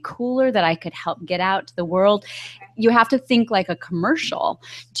could be cooler, that I could help get out to the world. You have to think like a commercial.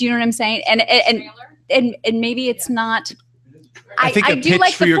 Do you know what I'm saying? And maybe it's not. I think I a do pitch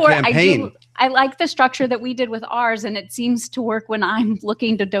like for the your campaign. I like the structure that we did with ours, and it seems to work when I'm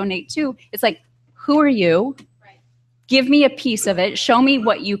looking to donate too. It's like, who are you? Give me a piece of it. Show me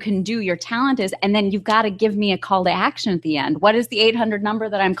what you can do, your talent is, and then you've got to give me a call to action at the end. What is the 800 number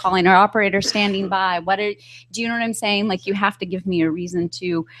that I'm calling? Our operator standing by? Do you know what I'm saying? Like, you have to give me a reason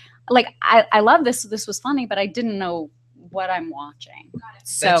to, I love this. This was funny, but I didn't know what I'm watching.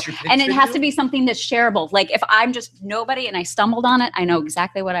 So, That's your pitch and it has video? to be something that's shareable. Like if I'm just nobody and I stumbled on it, I know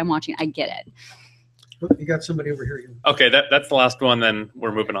exactly what I'm watching. I get it. You got somebody over here. Okay, that's the last one. Then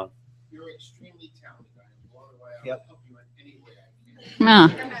we're moving on. You're extremely talented. I am blown away. I'll Yep. help you in any way I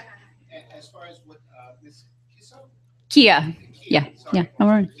can. As far as what Ms. Kia. Yeah. Yeah. No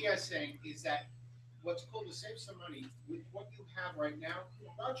worries. Kia is saying is that what's cool to save some money with what you have right now.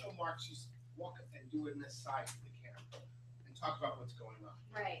 Groucho Marx used to walk and do it in this side of the camera and talk about what's going on.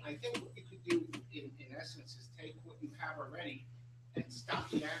 Right. I think what you could do in essence is take what you have already and stop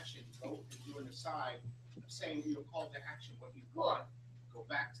the action, go and do an aside of saying your call to action, what you want, go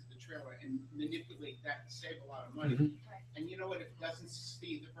back to the trailer and manipulate that and save a lot of money. And you know what? If it doesn't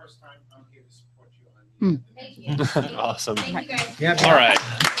succeed the first time, I'm here to support you on the Thank you. Awesome. Thank you guys. Yeah. All right.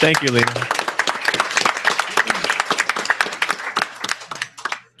 Thank you, Lena.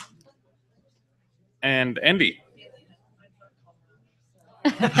 And Andy.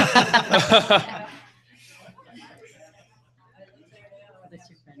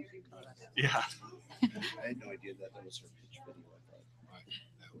 Yeah. I had no idea that was her pitch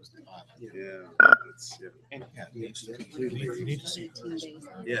video. Yeah, it's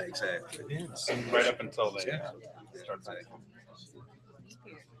yeah, exactly. Right up until they start back.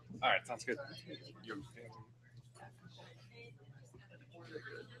 All right, sounds good.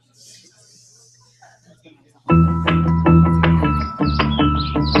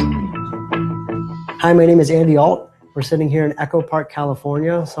 Hi, my name is Andy Alt. We're sitting here in Echo Park,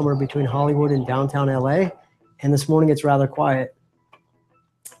 California, somewhere between Hollywood and downtown LA. And this morning it's rather quiet.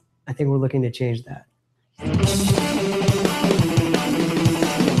 I think we're looking to change that.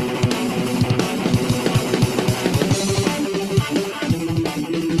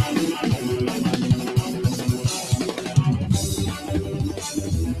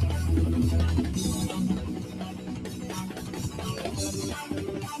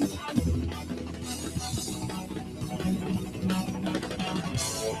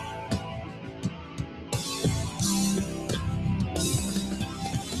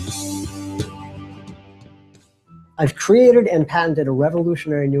 I've created and patented a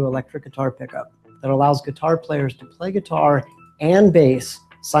revolutionary new electric guitar pickup that allows guitar players to play guitar and bass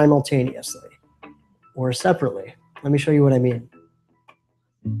simultaneously or separately. Let me show you what I mean.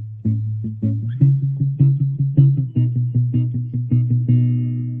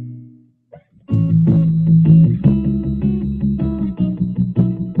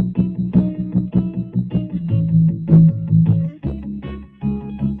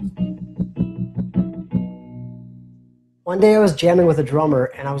 One day I was jamming with a drummer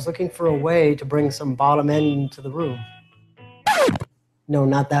and I was looking for a way to bring some bottom end into the room. No,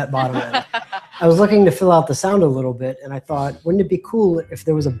 not that bottom end. I was looking to fill out the sound a little bit and I thought, wouldn't it be cool if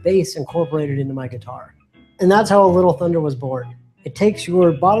there was a bass incorporated into my guitar? And that's how A Little Thunder was born. It takes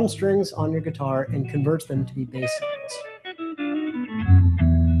your bottom strings on your guitar and converts them to be bass strings.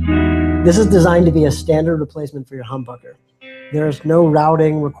 This is designed to be a standard replacement for your humbucker. There's no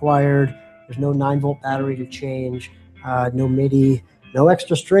routing required. There's no 9-volt battery to change. No MIDI, no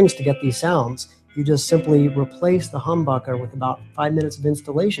extra strings to get these sounds. You just simply replace the humbucker with about 5 minutes of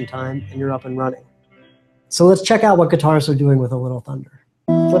installation time and you're up and running. So let's check out what guitarists are doing with A Little Thunder.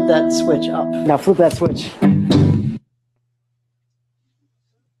 Flip that switch up. Now flip that switch.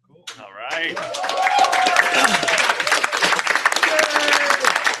 All right.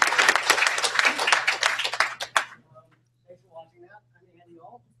 Thanks for watching that. I'm Andy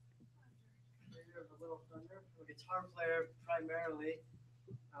Alt, creator of A Little Thunder. I'm a guitar player primarily,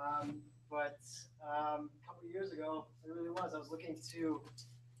 but a couple of years ago, it really was. I was looking to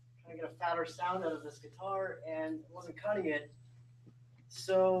kind of get a fatter sound out of this guitar, and it wasn't cutting it.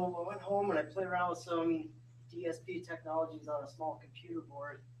 So I went home and I played around with some DSP technologies on a small computer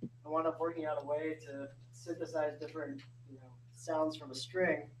board. I wound up working out a way to synthesize different, sounds from a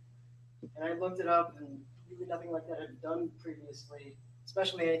string. And I looked it up, and really nothing like that had been done previously,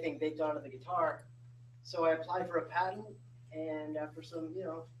 especially anything baked onto the guitar. So I applied for a patent, and after some,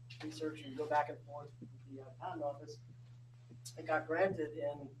 research and go back and forth with the patent office, it got granted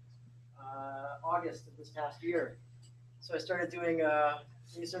in August of this past year. So I started doing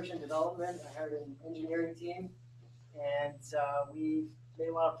research and development. I hired an engineering team, and we made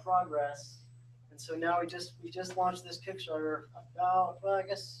a lot of progress. And so now we just launched this Kickstarter about,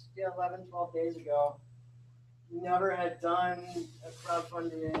 11, 12 days ago. Never had done a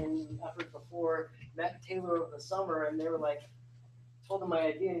crowdfunding effort before. Met Taylor over the summer, and they were like, told him my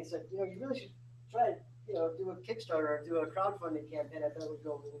idea, and he said, you really should try to, do a Kickstarter or do a crowdfunding campaign. I thought it would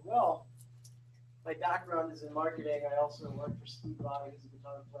go really well. My background is in marketing. I also work for Steve Vai, who's a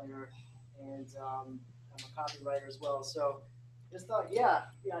guitar player, and I'm a copywriter as well. So just thought, yeah,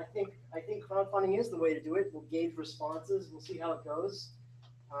 I think crowdfunding is the way to do it. We'll gauge responses. We'll see how it goes.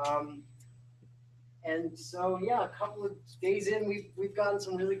 And so, yeah, a couple of days in, we've gotten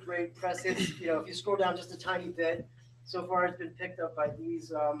some really great press hits. You know, if you scroll down just a tiny bit, so far it's been picked up by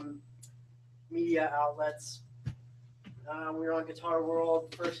these media outlets. We were on Guitar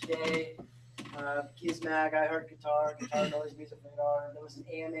World first day. Gizmag, I Heard Guitar, Guitar Noise, Music Radar. There was an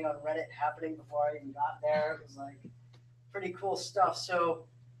AMA on Reddit happening before I even got there. It was like pretty cool stuff. So,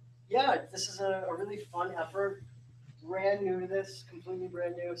 yeah, this is a really fun effort. Brand new to this, completely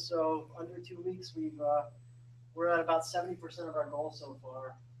brand new. So under 2 weeks, we're at about 70% of our goal so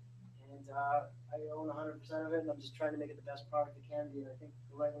far, and I own 100% of it, and I'm just trying to make it the best product it can be. And I think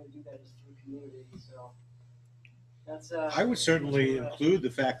the right way to do that is through community. So that's. I would certainly include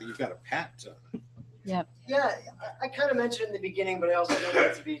the fact that you've got a patent on it. Yep. Yeah, I kind of mentioned in the beginning, but I also don't want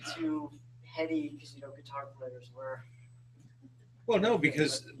it to be too heady because guitar players were. Well, no,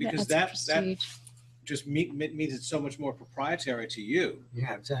 because that just means it's so much more proprietary to you.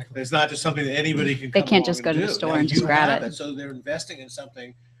 Yeah, exactly. It's not just something that anybody can. They can't just go to the store and just grab it. So they're investing in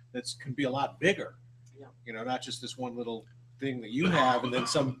something that can be a lot bigger. Yeah. Not just this one little thing that you have, and then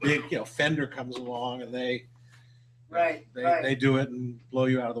some big, Fender comes along and they do it and blow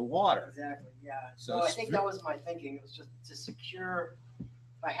you out of the water. Exactly. Yeah. So I think that was my thinking. It was just to secure.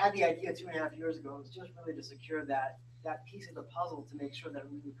 I had the idea 2.5 years ago. It was just really to secure that piece of the puzzle to make sure that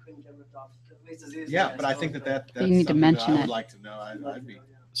we really couldn't get ripped off, at least as easy. Yeah, but I think that's you need to mention I would it. like to know. I'd be.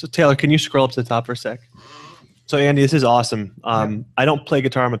 So Taylor, can you scroll up to the top for a sec? So Andy, this is awesome. I don't play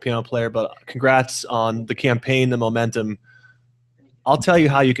guitar, I'm a piano player, but congrats on the campaign, the momentum. I'll tell you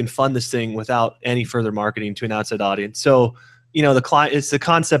how you can fund this thing without any further marketing to an outside audience. So, the client, it's the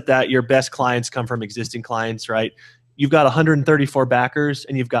concept that your best clients come from existing clients, right? You've got 134 backers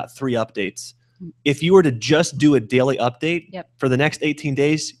and you've got 3 updates. If you were to just do a daily update for the next 18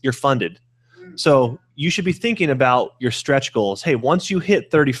 days, you're funded. So you should be thinking about your stretch goals. Hey, once you hit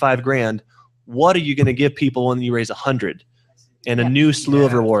 35 grand, what are you going to give people when you raise 100 and a new slew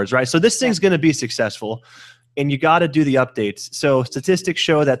of rewards, right? So this thing's going to be successful, and you got to do the updates. So statistics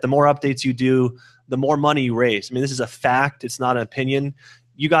show that the more updates you do, the more money you raise. I mean, this is a fact. It's not an opinion.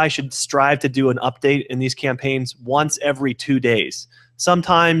 You guys should strive to do an update in these campaigns once every 2 days.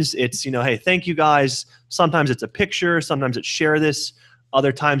 Sometimes it's, hey, thank you guys. Sometimes it's a picture. Sometimes it's share this.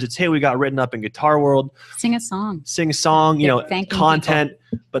 Other times it's, hey, we got written up in Guitar World. Sing a song. Sing a song, content.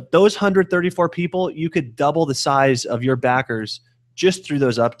 People. But those 134 people, you could double the size of your backers just through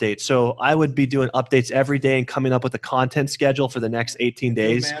those updates. So I would be doing updates every day and coming up with a content schedule for the next 18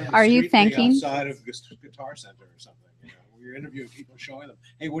 days. Are you thanking? Outside of Guitar Center or something, where you're interviewing people, showing them,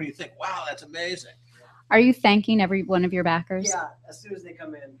 hey, what do you think? Wow, that's amazing. Are you thanking every one of your backers? Yeah, as soon as they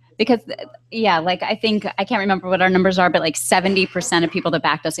come in. Because, I think, I can't remember what our numbers are, but like 70% of people that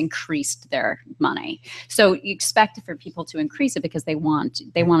backed us increased their money. So you expect for people to increase it because they want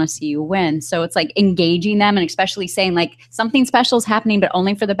to see you win. So it's like engaging them, and especially saying like something special is happening, but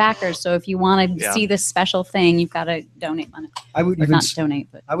only for the backers. So if you want to see this special thing, you've got to donate money. I would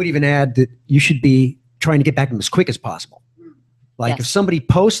I would even add that you should be trying to get back to them as quick as possible. Like if somebody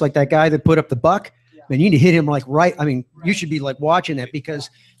posts, like that guy that put up the buck, man, you need to hit him you should be like watching that, because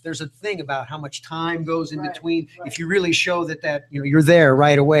there's a thing about how much time goes in between. If you really show that you're there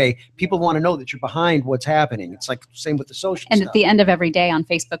right away, people want to know that you're behind what's happening. It's like same with the social And stuff. at the end of every day on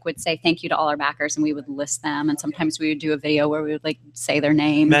Facebook would say thank you to all our backers, and we would list them. And sometimes we would do a video where we would like say their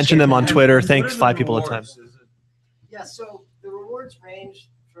name. Mention them on Twitter. Thank 5 people at a time. Yeah, so the rewards range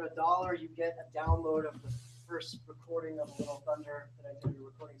for $1, you get a download of the first recording of Little Thunder that I did in the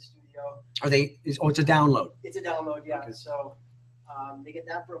recording studio. It's a download. It's a download, yeah. Okay. So they get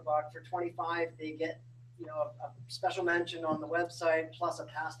that for $1. For $25, they get a special mention on the website, plus a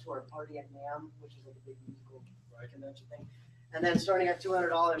pass to our party at NAMM, which is like a big musical convention thing. And then starting at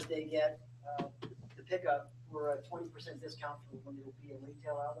 $200, they get the pickup for a 20% discount for when it will be in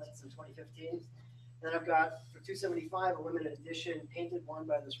retail outlets in 2015. Then I've got for $275 a limited edition painted one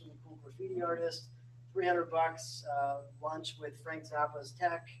by this really cool graffiti artist. $300 lunch with Frank Zappa's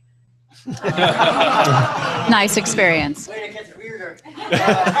tech. Nice experience. Way to get weirder. And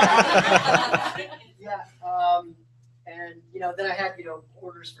then I had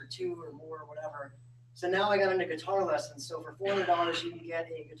orders for 2 or more or whatever. So now I got into guitar lessons. So for $400 you can get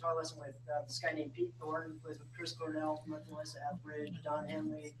a guitar lesson with this guy named Pete Thornton, who plays with Chris Cornell from Melissa Etheridge, Don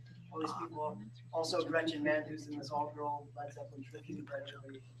Henley, all these people. Also Gretchen Mann, who's in this all-girl Led Zeppelin tribute that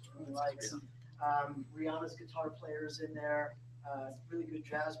everybody really likes. Rihanna's guitar players in there, really good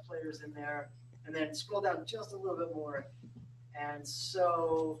jazz players in there, and then scroll down just a little bit more. And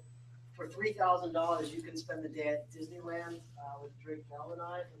so for $3,000, you can spend the day at Disneyland with Drake Bell and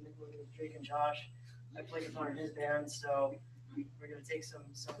I. From Drake and Josh. I play guitar in his band, so we're gonna take some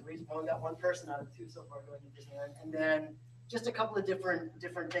reasons. We only got one person out of two so far going to Disneyland, and then just a couple of different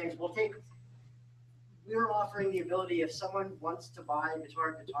things. We were offering the ability, if someone wants to buy a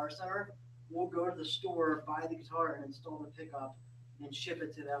guitar at Guitar Center, we'll go to the store, buy the guitar, and install the pickup, and ship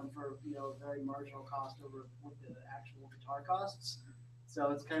it to them for very marginal cost over what the actual guitar costs. So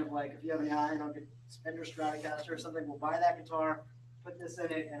it's kind of like if you have an Fender Stratocaster or something, we'll buy that guitar, put this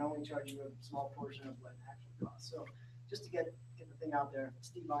in it, and only charge you a small portion of what it actually costs. So just to get the thing out there,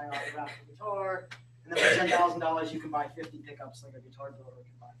 Steve Vai autographed the guitar, and then for $10,000 you can buy 50 pickups, like a guitar builder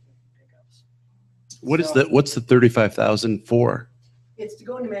can buy 50 pickups. What's the 35,000 for? It's to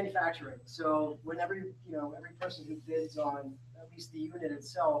go into manufacturing. So whenever every person who bids on at least the unit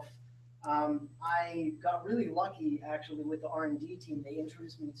itself, I got really lucky actually with the R&D team. They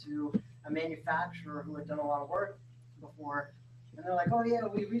introduced me to a manufacturer who had done a lot of work before, and they're like, "Oh yeah,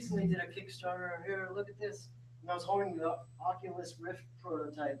 we recently did a Kickstarter. Here, look at this." And I was holding the Oculus Rift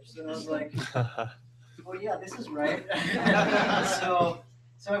prototypes, and I was like, "Well, yeah, this is right."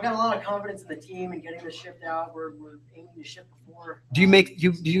 So I've got a lot of confidence in the team and getting this shipped out. We're aiming to ship before. Do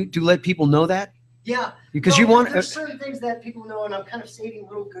you let people know that? Yeah. Because there's certain things that people know, and I'm kind of saving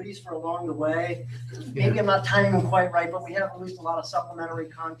little goodies for along the way. Maybe I'm not timing them quite right, but we have released a lot of supplementary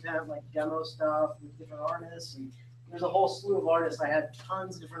content, like demo stuff with different artists. And there's a whole slew of artists. I had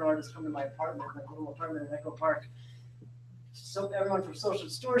tons of different artists come to my apartment, my little apartment in Echo Park. So everyone from Social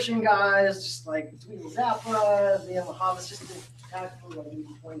Distortion guys, just like Tweedle Zappa, Liam Mahavis, just tactically like maybe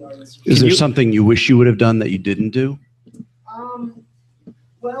 20 artists. Is there something you wish you would have done that you didn't do?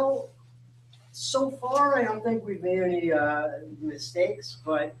 Well, so far I don't think we've made any mistakes,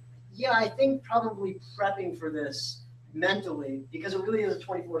 but yeah, I think probably prepping for this mentally, because it really is a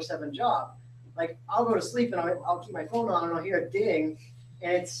 24/7 job. Like I'll go to sleep and I'll keep my phone on and I'll hear a ding,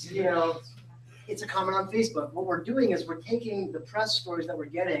 and it's it's a comment on Facebook. What we're doing is we're taking the press stories that we're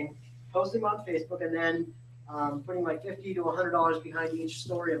getting, posting them on Facebook, and then putting like $50 to $100 behind each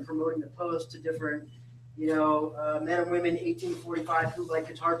story and promoting the post to different, men and women 1845 who like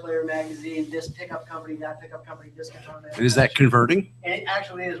Guitar Player magazine, this pickup company, that pickup company, this guitar magazine. And is that converting? And it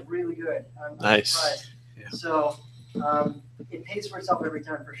actually is really good. I'm Nice. surprised. Yeah. So it pays for itself every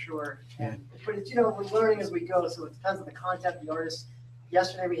time for sure. But it's, we're learning as we go, so it depends on the content, the artist.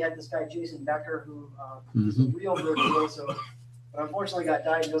 Yesterday we had this guy Jason Becker who is a real virtuoso, but unfortunately got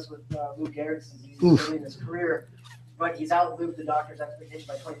diagnosed with Lou Gehrig's disease early in his career. But he's outlived the doctor's expectation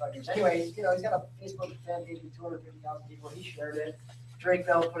by 25 years. Anyway, he's got a Facebook fan page with 250,000 people. He shared it. Drake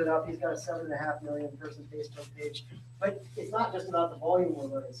Bell put it up. He's got a 7.5 million person Facebook page. But it's not just about the volume we're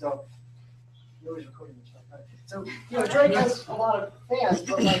learning. So nobody's recording this stuff. So Drake has a lot of fans,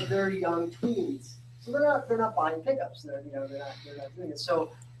 but like they're young teens. So they're not buying pickups. They're not doing it.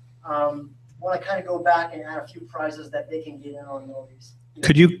 So want to kind of go back and add a few prizes that they can get in on all these.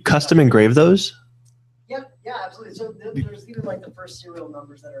 Could you custom engrave those? Yeah, absolutely. So there's even like the first serial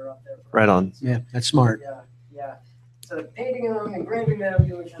numbers that are up there. Right on. Yeah, that's smart. Yeah. So painting them, engraving them,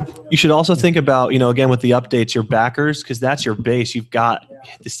 doing kind of. You should also think about, again, with the updates, your backers, because that's your base. You've got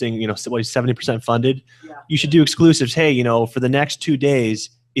this thing, 70% funded. Yeah. You should do exclusives. Hey, for the next 2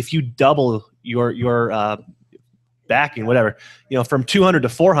 days, if you double your backing, whatever, from 200 to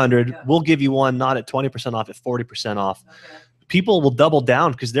 400, we'll give you one not at 20% off, at 40% off. Okay. People will double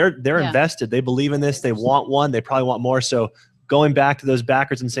down because they're invested. They believe in this. They want one. They probably want more. So going back to those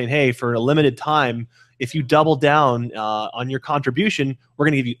backers and saying, hey, for a limited time, if you double down on your contribution, we're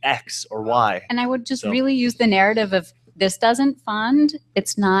going to give you X or Y. And I would just really use the narrative of this doesn't fund,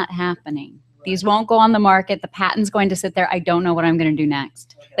 it's not happening. Right. These won't go on the market. The patent's going to sit there. I don't know what I'm going to do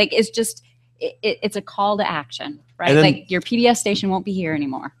next. Okay. Like it's just, it's a call to action, right? Then, like your PBS station won't be here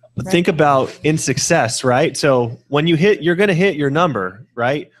anymore. Think about in success, right? So when you're going to hit your number,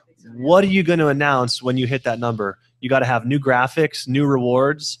 right? What are you going to announce when you hit that number? You got to have new graphics, new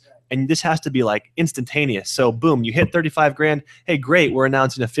rewards, and this has to be like instantaneous. So boom, you hit 35 grand. Hey, great. We're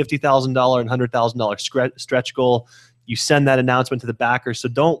announcing a $50,000 and $100,000 stretch goal. You send that announcement to the backers. So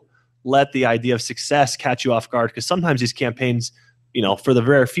don't let the idea of success catch you off guard, because sometimes these campaigns, for the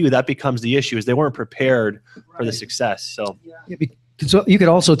very few, that becomes the issue, is they weren't prepared for the success. So so you could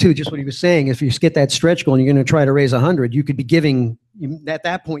also, too, just what he was saying, if you get that stretch goal and you're going to try to raise 100, you could be giving, at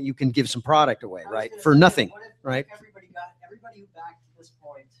that point, you can give some product away, right? For nothing, right? Everybody who backed to this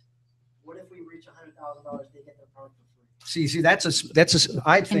point, what if we reach $100,000, they get their product for free? See,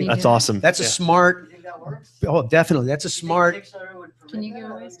 I think that's awesome. That's a smart. You think that works? Oh, definitely. That's a smart. Can you give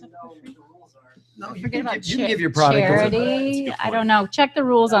away stuff for free? No, you Forget can about give, you can give your product. charity. I don't know. Check the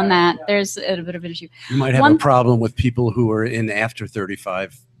rules on that. There's a bit of an issue. You might have One- a problem with people who are in after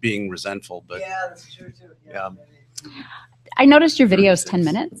 35 being resentful, but Yeah, that's true too. yeah. I noticed your video is 10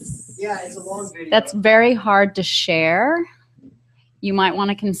 minutes. Yeah, it's a long video. That's very hard to share. You might want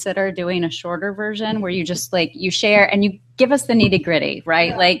to consider doing a shorter version where you just like you share and you give us the nitty gritty,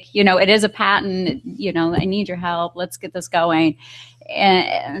 right? Like, you know, it is a patent, you know, I need your help. Let's get this going.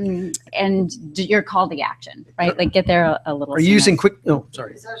 And your call to action, right? Like get there a little. Are you using quick? No,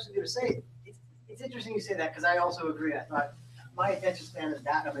 sorry. It's actually going to say, it's interesting you say that because I also agree. I thought my attention span is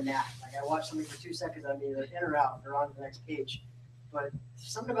that of a gnat. Like I watch something for 2 seconds, I'm either in or out, they're on to the next page. But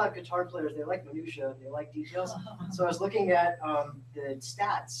something about guitar players, they like minutia, they like details. So I was looking at the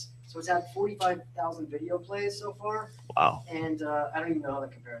stats. So it's had 45,000 video plays so far. Wow. And I don't even know how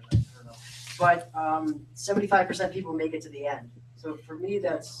that compares. I don't know. But 75% people make it to the end. So for me,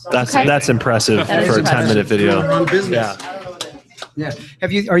 that's impressive That is for a impressive. 10-minute video. Run business. Yeah. I don't know what that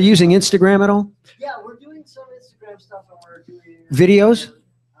is. Yeah. Are you using Instagram at all? Yeah, we're doing some Instagram stuff and we're doing Videos?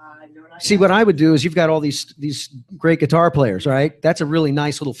 no, not See, what I would do is you've got all these great guitar players, right? That's a really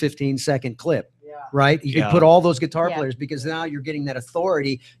nice little 15-second clip, right? You can Yeah. put all those guitar players because now you're getting that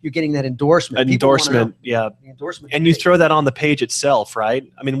authority, you're getting that endorsement. People wanna know. Endorsement, yeah. The endorsement. And you throw that on the page itself, right?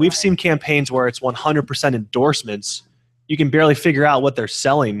 I mean, we've seen campaigns where it's 100% endorsements. You can barely figure out what they're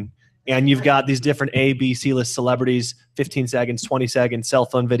selling. And you've got these different A, B, C-list celebrities, 15 seconds, 20 seconds, cell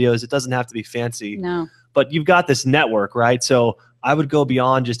phone videos. It doesn't have to be fancy. No. But you've got this network, right? So I would go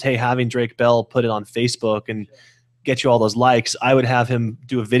beyond just, hey, having Drake Bell put it on Facebook and get you all those likes. I would have him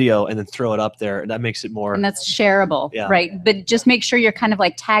do a video and then throw it up there. And that makes it more. And that's shareable, Yeah. right? But just make sure you're kind of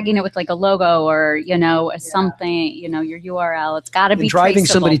like tagging it with like a logo or, you know, something, you know, your URL. It's got to be And driving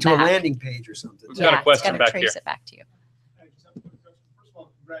traceable somebody to a back. landing page or something. We've got a it's question gotta back trace here. it back to you. First of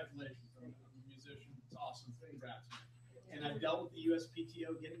all, congratulations. I'm a musician. It's awesome. Congrats. And I dealt with the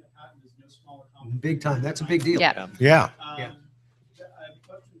USPTO. Getting a patent is no small accomplishment. Big time. That's a big deal. Yeah. Yeah. I have a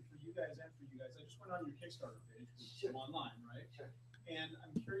question for you guys and for you guys. I just went on your Kickstarter page because it's online, right? And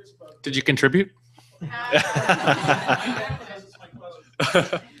I'm curious about. Did you contribute? That's my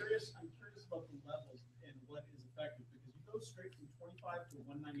question. I'm curious about the levels and what is effective because you go straight from 25 to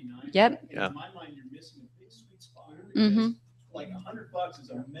 199. Yep. And Yeah. in my mind, you're missing a big sweet spot. Mhm. Like $100 is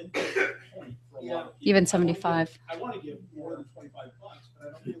a mental point for a lot of people. Even 75. I want to give more than $25, but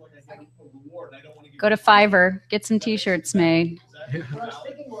I don't feel like I get a reward. I don't want to give. Go to Fiverr, get some t-shirts made. What I was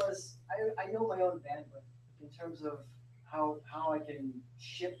thinking was, I know my own bandwidth in terms of how I can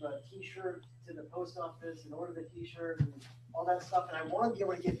ship a T-shirt to the post office and order the T-shirt and all that stuff. And I want to be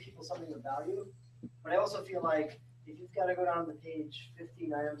able to give people something of value. But I also feel like if you've got to go down the page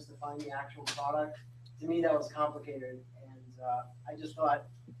 15 items to find the actual product, to me that was complicated. And I just thought,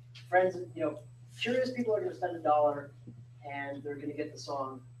 friends, you know, curious people are going to spend $1 and they're going to get the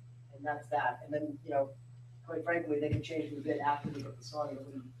song, and that's that. And then, you know, quite frankly, they can change the bid after they get the song. It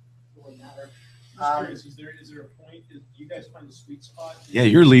wouldn't matter. Just curious, is there a point? Do you guys find the sweet spot? yeah,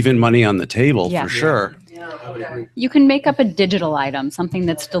 you're leaving money on the table Yeah. for sure. Yeah, okay. You can make up a digital item, something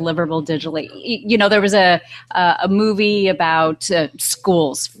that's deliverable digitally. You know, there was a movie about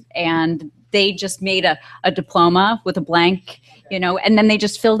schools, and they just made a diploma with a blank, you know, and then they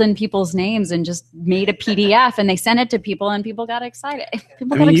just filled in people's names and just made a PDF and they sent it to people and people got excited.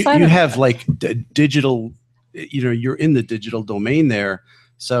 People I got mean, excited. you have like digital, you know, you're in the digital domain there.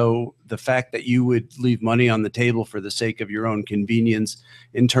 So the fact that you would leave money on the table for the sake of your own convenience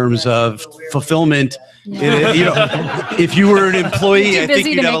in terms of fulfillment, Yeah. you know, if you were an employee, Too I busy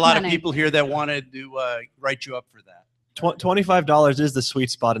think you'd to have a make lot money. of people here that wanted to write you up for that. $25 is the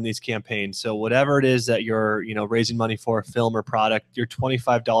sweet spot in these campaigns. So whatever it is that you're, you know, raising money for, a film or product, your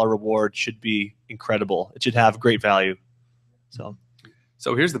 $25 reward should be incredible. It should have great value. So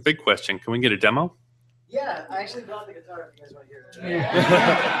here's the big question. Can we get a demo? Yeah, I actually brought the guitar if you guys want to hear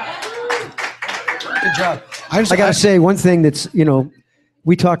it. Good job. I got to say one thing that's, you know,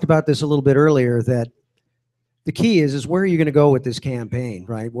 we talked about this a little bit earlier, that the key is where are you going to go with this campaign,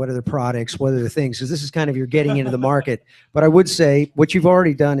 right? What are the products? What are the things? Because this is kind of you're getting into the market. But I would say what you've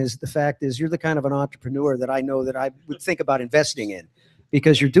already done is the fact is you're the kind of an entrepreneur that I know that I would think about investing in,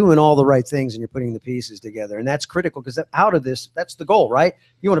 because you're doing all the right things and you're putting the pieces together. And that's critical because out of this, that's the goal, right?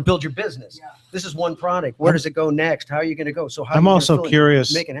 You want to build your business. Yeah. This is one product. Where does it go next? How are you going to go? So how I'm are you also gonna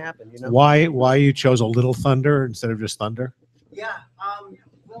curious make it happen, you know? why you chose a Little Thunder instead of just Thunder. Yeah,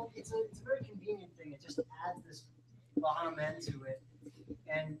 well, it's a very convenient thing. It just adds this bottom end to it.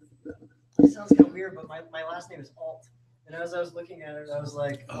 And it sounds kind of weird, but my last name is Alt And as I was looking at it, I was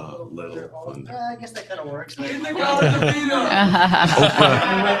like, I guess that kind of works. Oprah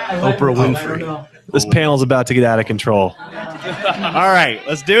I don't know. This panel's about to get out of control. All right,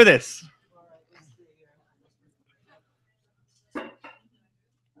 let's do this. Right,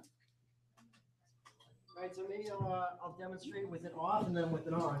 so maybe I'll demonstrate with it off and then with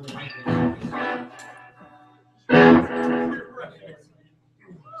it on.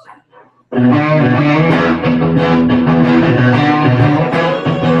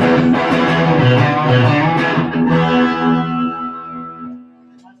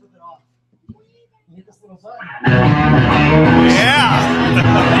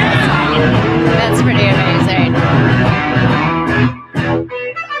 That's pretty amazing.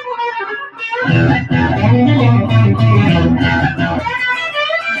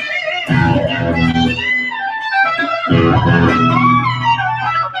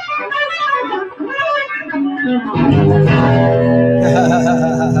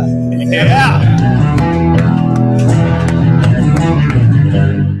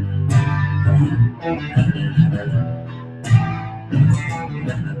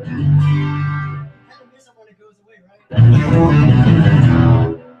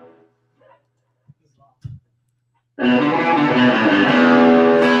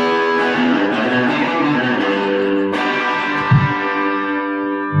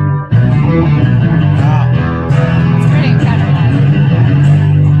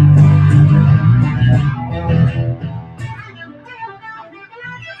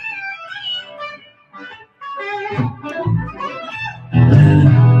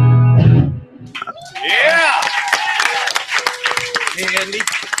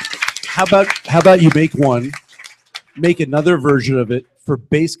 How about you make another version of it for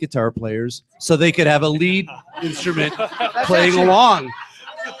bass guitar players so they could have a lead instrument playing along.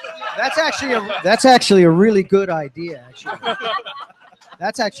 That's actually a really good idea. Actually,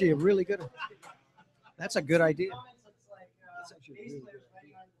 that's actually a really good. That's a good idea. That's actually a really good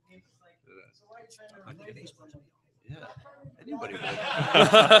idea. Yeah, anybody would.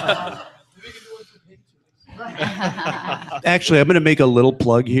 Actually, I'm going to make a little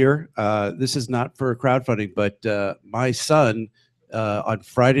plug here. This is not for crowdfunding, but my son on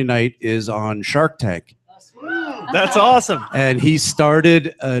Friday night is on Shark Tank. That's awesome. And he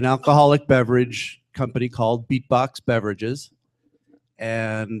started an alcoholic beverage company called Beatbox Beverages.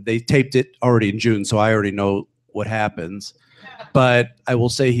 And they taped it already in June, so I already know what happens. But I will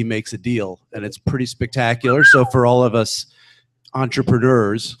say he makes a deal, and it's pretty spectacular. So for all of us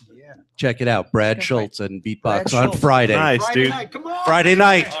entrepreneurs, check it out. Brad Schultz and Beatbox on Friday. Nice, dude. Night, come on. Friday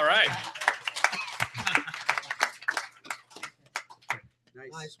night. All right.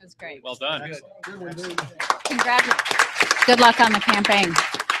 Nice. That's great. Well done. Congratulations. Good luck on the campaign.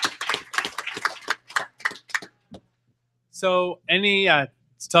 So any,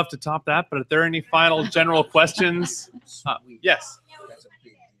 it's tough to top that, but are there any final general questions? Yes.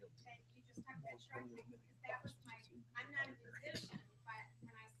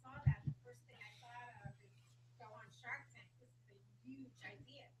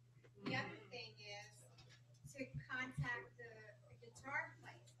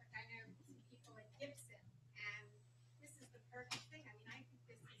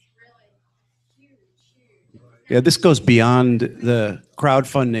 Yeah, this goes beyond the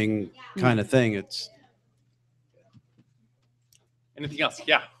crowdfunding kind of thing. It's Anything else?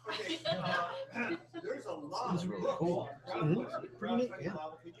 Yeah. There's a lot of really cool.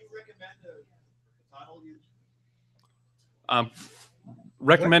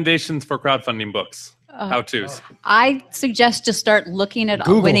 Recommendations for crowdfunding books. How-tos. I suggest to start looking at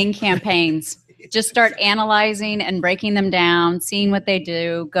Google. winning campaigns. Just start analyzing and breaking them down, seeing what they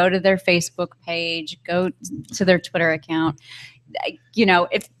do. Go to their Facebook page. Go to their Twitter account. You know,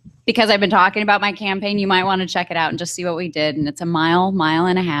 because I've been talking about my campaign, you might want to check it out and just see what we did. And it's a mile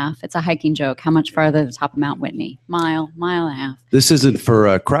and a half. It's a hiking joke. How much farther to the top of Mount Whitney? Mile and a half. This isn't for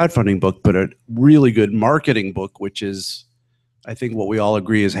a crowdfunding book, but a really good marketing book, which is, I think what we all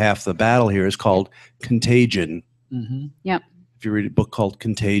agree is half the battle here, is called Contagion. Mm-hmm. Yep. If you read a book called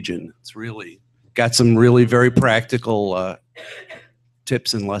Contagion, it's really got some really very practical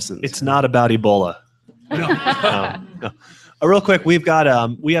tips and lessons. It's not about Ebola. No. Real quick, we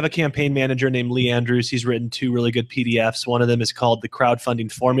have a campaign manager named Lee Andrews. He's written 2 really good PDFs. One of them is called the Crowdfunding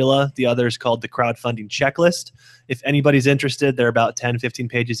Formula. The other is called the Crowdfunding Checklist. If anybody's interested, they're about 10, 15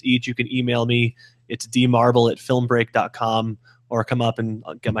 pages each. You can email me. It's dmarble@filmbreak.com, or come up and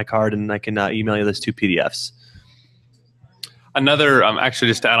get my card and I can email you those 2 PDFs. Another, actually,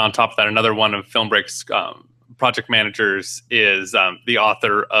 just to add on top of that, another one of Film Break's project managers is the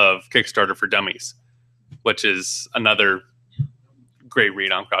author of Kickstarter for Dummies. which is another great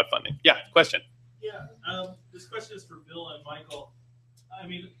read on crowdfunding. Yeah, question. Yeah, this question is for Bill and Michael. I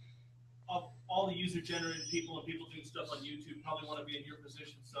mean, all the user-generated people and people doing stuff on YouTube probably want to be in your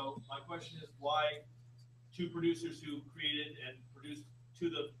position. So my question is, why two producers who created and produced two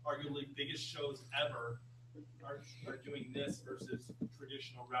of the arguably biggest shows ever are doing this versus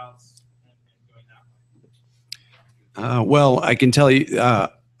traditional routes and going that way? Well, I can tell you,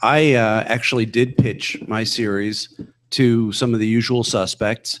 I actually did pitch my series to some of the usual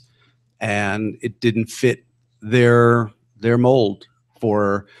suspects, and it didn't fit their mold.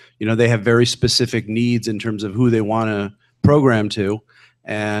 For, you know, they have very specific needs in terms of who they want to program to,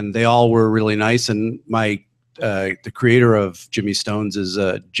 and they all were really nice. And my the creator of Jimmy Stones is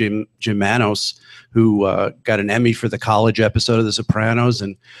Jim Manos, who got an Emmy for the college episode of The Sopranos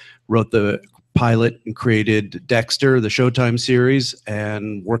and wrote the pilot and created Dexter, the Showtime series,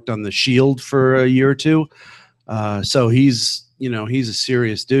 and worked on The Shield for a year or two. So he's a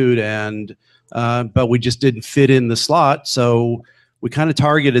serious dude, and but we just didn't fit in the slot. So we kind of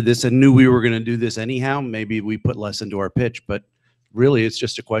targeted this and knew we were going to do this anyhow. Maybe we put less into our pitch, but really it's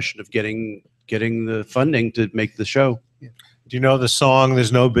just a question of getting the funding to make the show. Do you know the song,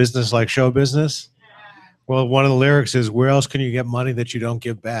 There's No Business Like Show Business? Well, one of the lyrics is, where else can you get money that you don't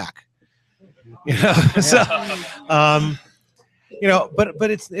give back? You know, so, you know, but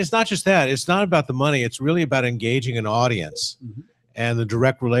it's not just that. It's not about the money. It's really about engaging an audience and the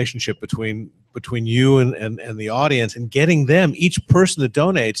direct relationship between you and the audience, and getting them, each person that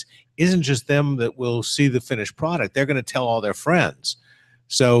donates isn't just them that will see the finished product. They're going to tell all their friends.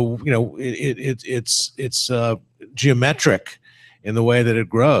 So, you know, it's geometric in the way that it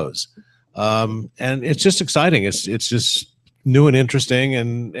grows. And it's just exciting. It's just new and interesting,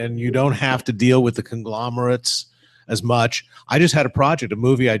 and you don't have to deal with the conglomerates as much. I just had a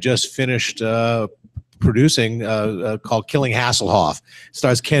movie I just finished producing called Killing Hasselhoff. It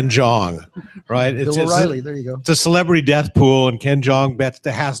stars Ken Jeong, right? Bill O'Reilly, there you go. It's a celebrity death pool, and Ken Jeong bets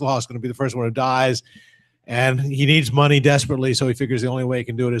that Hasselhoff is going to be the first one who dies, and he needs money desperately, so he figures the only way he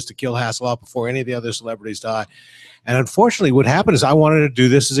can do it is to kill Hasselhoff before any of the other celebrities die. And unfortunately, what happened is I wanted to do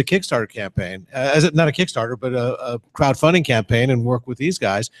this as a Kickstarter campaign, not a Kickstarter, but a crowdfunding campaign, and work with these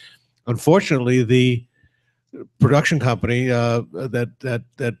guys. Unfortunately, the production company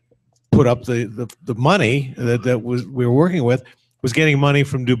that put up the money that we were working with was getting money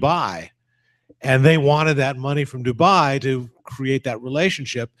from Dubai, and they wanted that money from Dubai to create that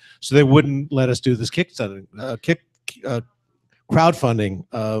relationship, so they wouldn't let us do this crowdfunding.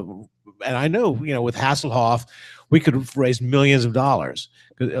 And I know, you know, with Hasselhoff, we could have raised millions of dollars,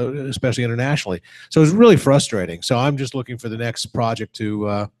 especially internationally. So it was really frustrating. So I'm just looking for the next project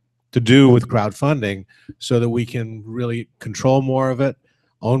to do with crowdfunding, so that we can really control more of it,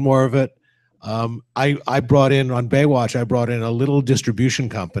 own more of it. I brought in on Baywatch, I brought in a little distribution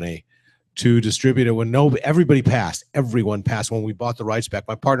company to distribute it when everyone passed when we bought the rights back.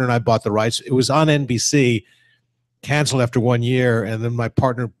 My partner and I bought the rights. It was on NBC, canceled after 1 year, and then my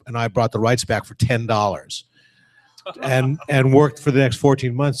partner and I brought the rights back for $10 and worked for the next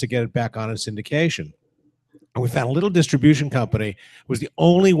 14 months to get it back on in syndication. And we found a little distribution company. It was the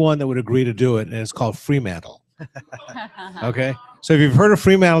only one that would agree to do it, and it's called Fremantle. Okay? So if you've heard of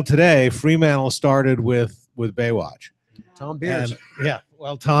Fremantle today, Fremantle started with Baywatch. Tom Beers. And, yeah,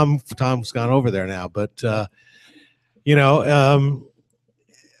 well, Tom's gone over there now, but you know,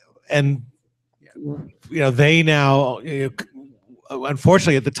 and you know, they now,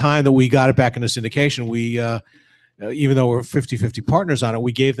 unfortunately, at the time that we got it back into syndication, we even though we're 50-50 partners on it,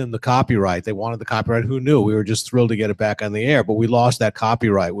 we gave them the copyright. They wanted the copyright. Who knew? We were just thrilled to get it back on the air, but we lost that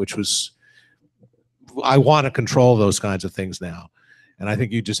copyright, which was, I want to control those kinds of things now. And I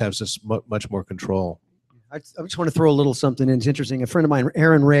think you just have much more control. I just want to throw a little something in. It's interesting. A friend of mine,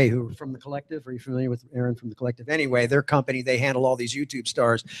 Aaron Ray, who from The Collective. Are you familiar with Aaron from The Collective? Anyway, their company, they handle all these YouTube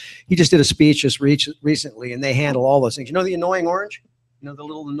stars. He just did a speech just recently, and they handle all those things. You know the annoying orange? You know the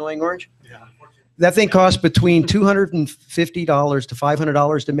little annoying orange? Yeah. That thing costs between $250 to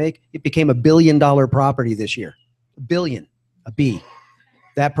 $500 to make. It became $1 billion property this year. $1 billion, a B.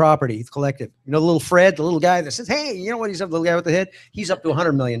 That property, it's Collective. You know the little Fred, the little guy that says, hey, you know what, he's up, the little guy with the head? He's up to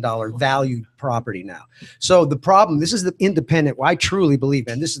 $100 million valued property now. So the problem, this is the independent, well, I truly believe,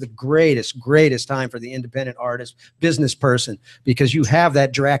 man, this is the greatest time for the independent artist, business person, because you have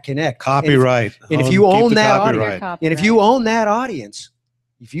that direct connect. Copyright. And if you own that audience, and if you own that audience,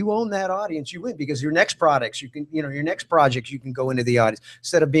 you win, because your next products, your next projects, you can go into the audience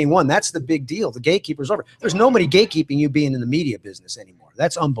instead of being one. That's the big deal. The gatekeeper's over. There's nobody gatekeeping you being in the media business anymore.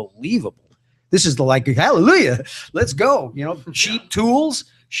 That's unbelievable. This is the hallelujah. Let's go. You know, cheap tools,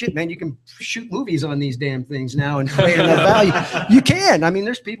 shit, man, you can shoot movies on these damn things now and create enough value. You can. I mean,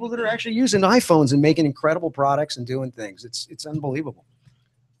 there's people that are actually using iPhones and making incredible products and doing things. It's unbelievable.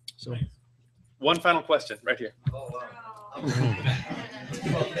 So, one final question right here. Oh, wow.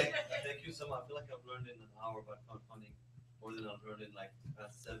 Okay, thank you so much. I feel like I've learned in an hour about crowdfunding more than I've learned in like the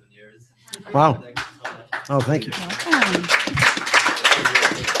past 7 years. Wow. Thank you so much. Oh, thank you.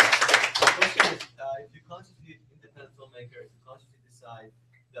 If you consciously, independent filmmaker, if you consciously decide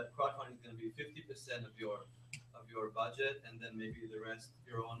that crowdfunding is going to be 50% of your budget, and then maybe the rest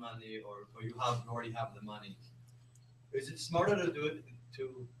your own money, or you already have the money, is it smarter to do it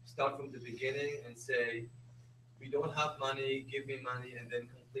to start from the beginning and say, we don't have money, give me money, and then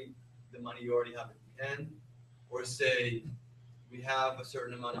complete the money you already have at the end, or say we have a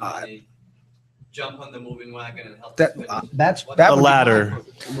certain amount of money, jump on the moving wagon and help us finish? That's the latter.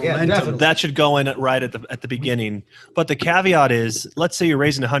 Yeah, definitely. That should go in right at the beginning. But the caveat is, let's say you're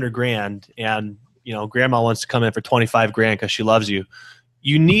raising $100,000 and grandma wants to come in for 25 grand because she loves you.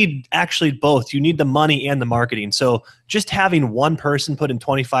 You need actually both. You need the money and the marketing. So just having one person put in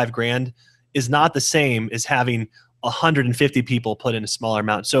 25 grand is not the same as having 150 people put in a smaller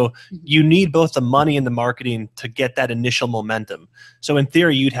amount. So you need both the money and the marketing to get that initial momentum. So in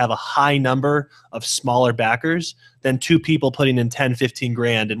theory, you'd have a high number of smaller backers than 2 people putting in 10, 15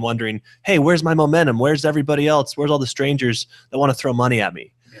 grand and wondering, hey, where's my momentum? Where's everybody else? Where's all the strangers that want to throw money at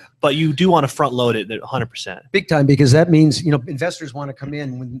me? Yeah. But you do want to front load it at 100%. Big time, because that means, investors want to come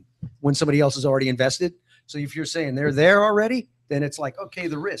in when somebody else has already invested. So if you're saying they're there already, then it's like, okay,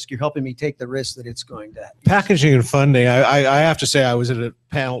 the risk. You're helping me take the risk that it's going to happen. Packaging and funding. I have to say, I was at a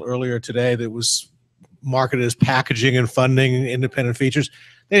panel earlier today that was marketed as packaging and funding independent features.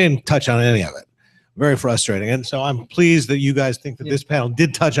 They didn't touch on any of it. Very frustrating. And so I'm pleased that you guys think that this panel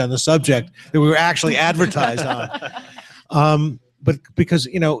did touch on the subject that we were actually advertised on. But because,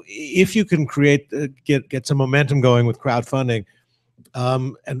 if you can get some momentum going with crowdfunding,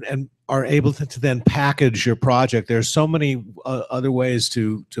 and are able to then package your project. There's so many other ways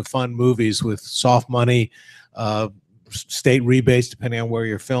to fund movies with soft money, state rebates depending on where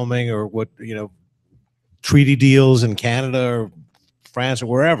you're filming, or what treaty deals in Canada or France or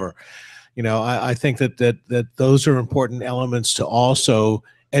wherever. I think that those are important elements to also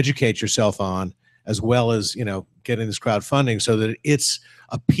educate yourself on, as well as getting this crowdfunding, so that it's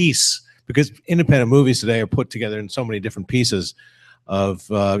a piece, because independent movies today are put together in so many different pieces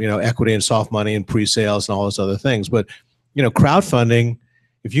of equity and soft money and pre-sales and all those other things. But crowdfunding,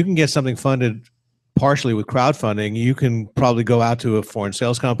 if you can get something funded partially with crowdfunding, you can probably go out to a foreign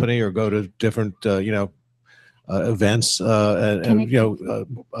sales company or go to different events,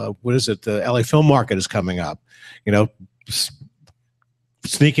 what is it, the LA Film Market is coming up,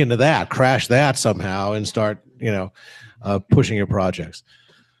 sneak into that, crash that somehow, and start pushing your projects.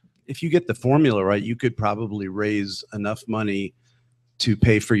 If you get the formula right, you could probably raise enough money to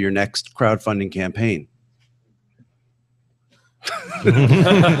pay for your next crowdfunding campaign.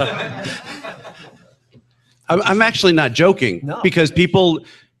 I'm actually not joking, because people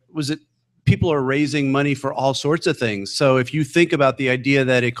are raising money for all sorts of things. So if you think about the idea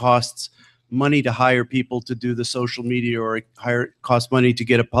that it costs money to hire people to do the social media, or it costs money to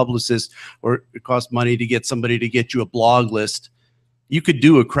get a publicist, or it costs money to get somebody to get you a blog list, you could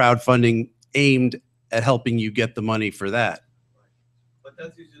do a crowdfunding aimed at helping you get the money for that. But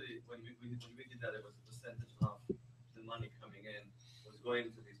that's usually, when we did that, it was a percentage of the money coming in was going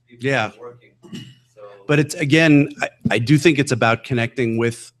to these people who are working. So, but it's, again, I do think it's about connecting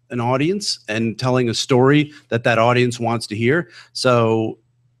with an audience and telling a story that audience wants to hear. So,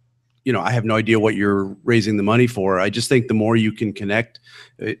 I have no idea what you're raising the money for. I just think the more you can connect,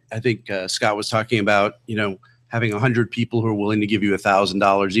 I think Scott was talking about, having 100 people who are willing to give you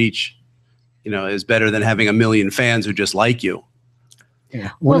 $1,000 each, is better than having 1 million fans who just like you.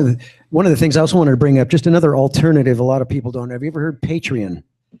 Yeah. One of the things I also wanted to bring up, just another alternative a lot of people don't. Have you ever heard Patreon?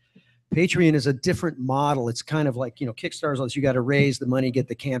 Patreon is a different model. It's kind of like, Kickstarter's, you got to raise the money, get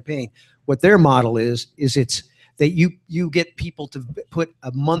the campaign. What their model is it's that you get people to put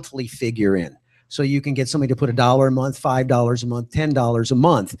a monthly figure in. So you can get somebody to put $1 a month, $5 a month, $10 a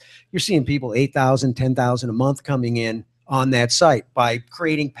month. You're seeing people $8,000, $10,000 a month coming in on that site by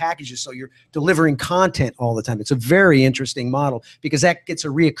creating packages. So you're delivering content all the time. It's a very interesting model, because that gets a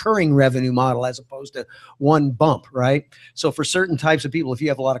reoccurring revenue model as opposed to one bump, right? So for certain types of people, if you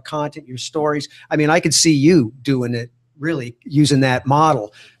have a lot of content, your stories, I could see you doing it, really using that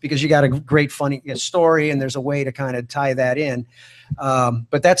model, because you got a great funny story and there's a way to kind of tie that in.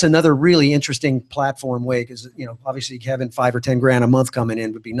 But that's another really interesting platform way, because obviously having 5 or 10 grand a month coming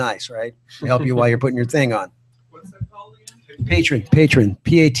in would be nice, right? To help you while you're putting your thing on. what's that called again? Patron, Patreon,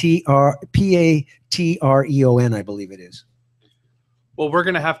 I believe it is. Well, we're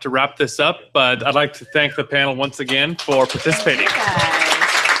going to have to wrap this up, but I'd like to thank the panel once again for participating.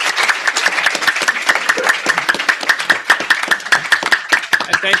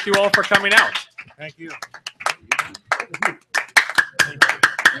 And thank you all for coming out. Thank you.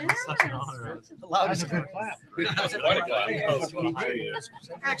 Such an honor.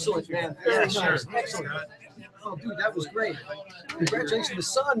 Excellent, man. Very nice. Excellent. Oh, dude, that was great. Congratulations to the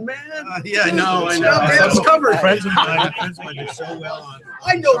son, man. Yeah, I know. It's covered. Friends of mine do so well on.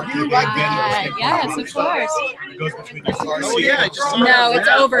 I know you. Yes, of course. It goes between your cars. Oh, yeah. No, it's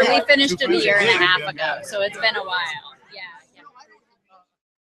over. We finished it a year and a half ago, so it's been a while.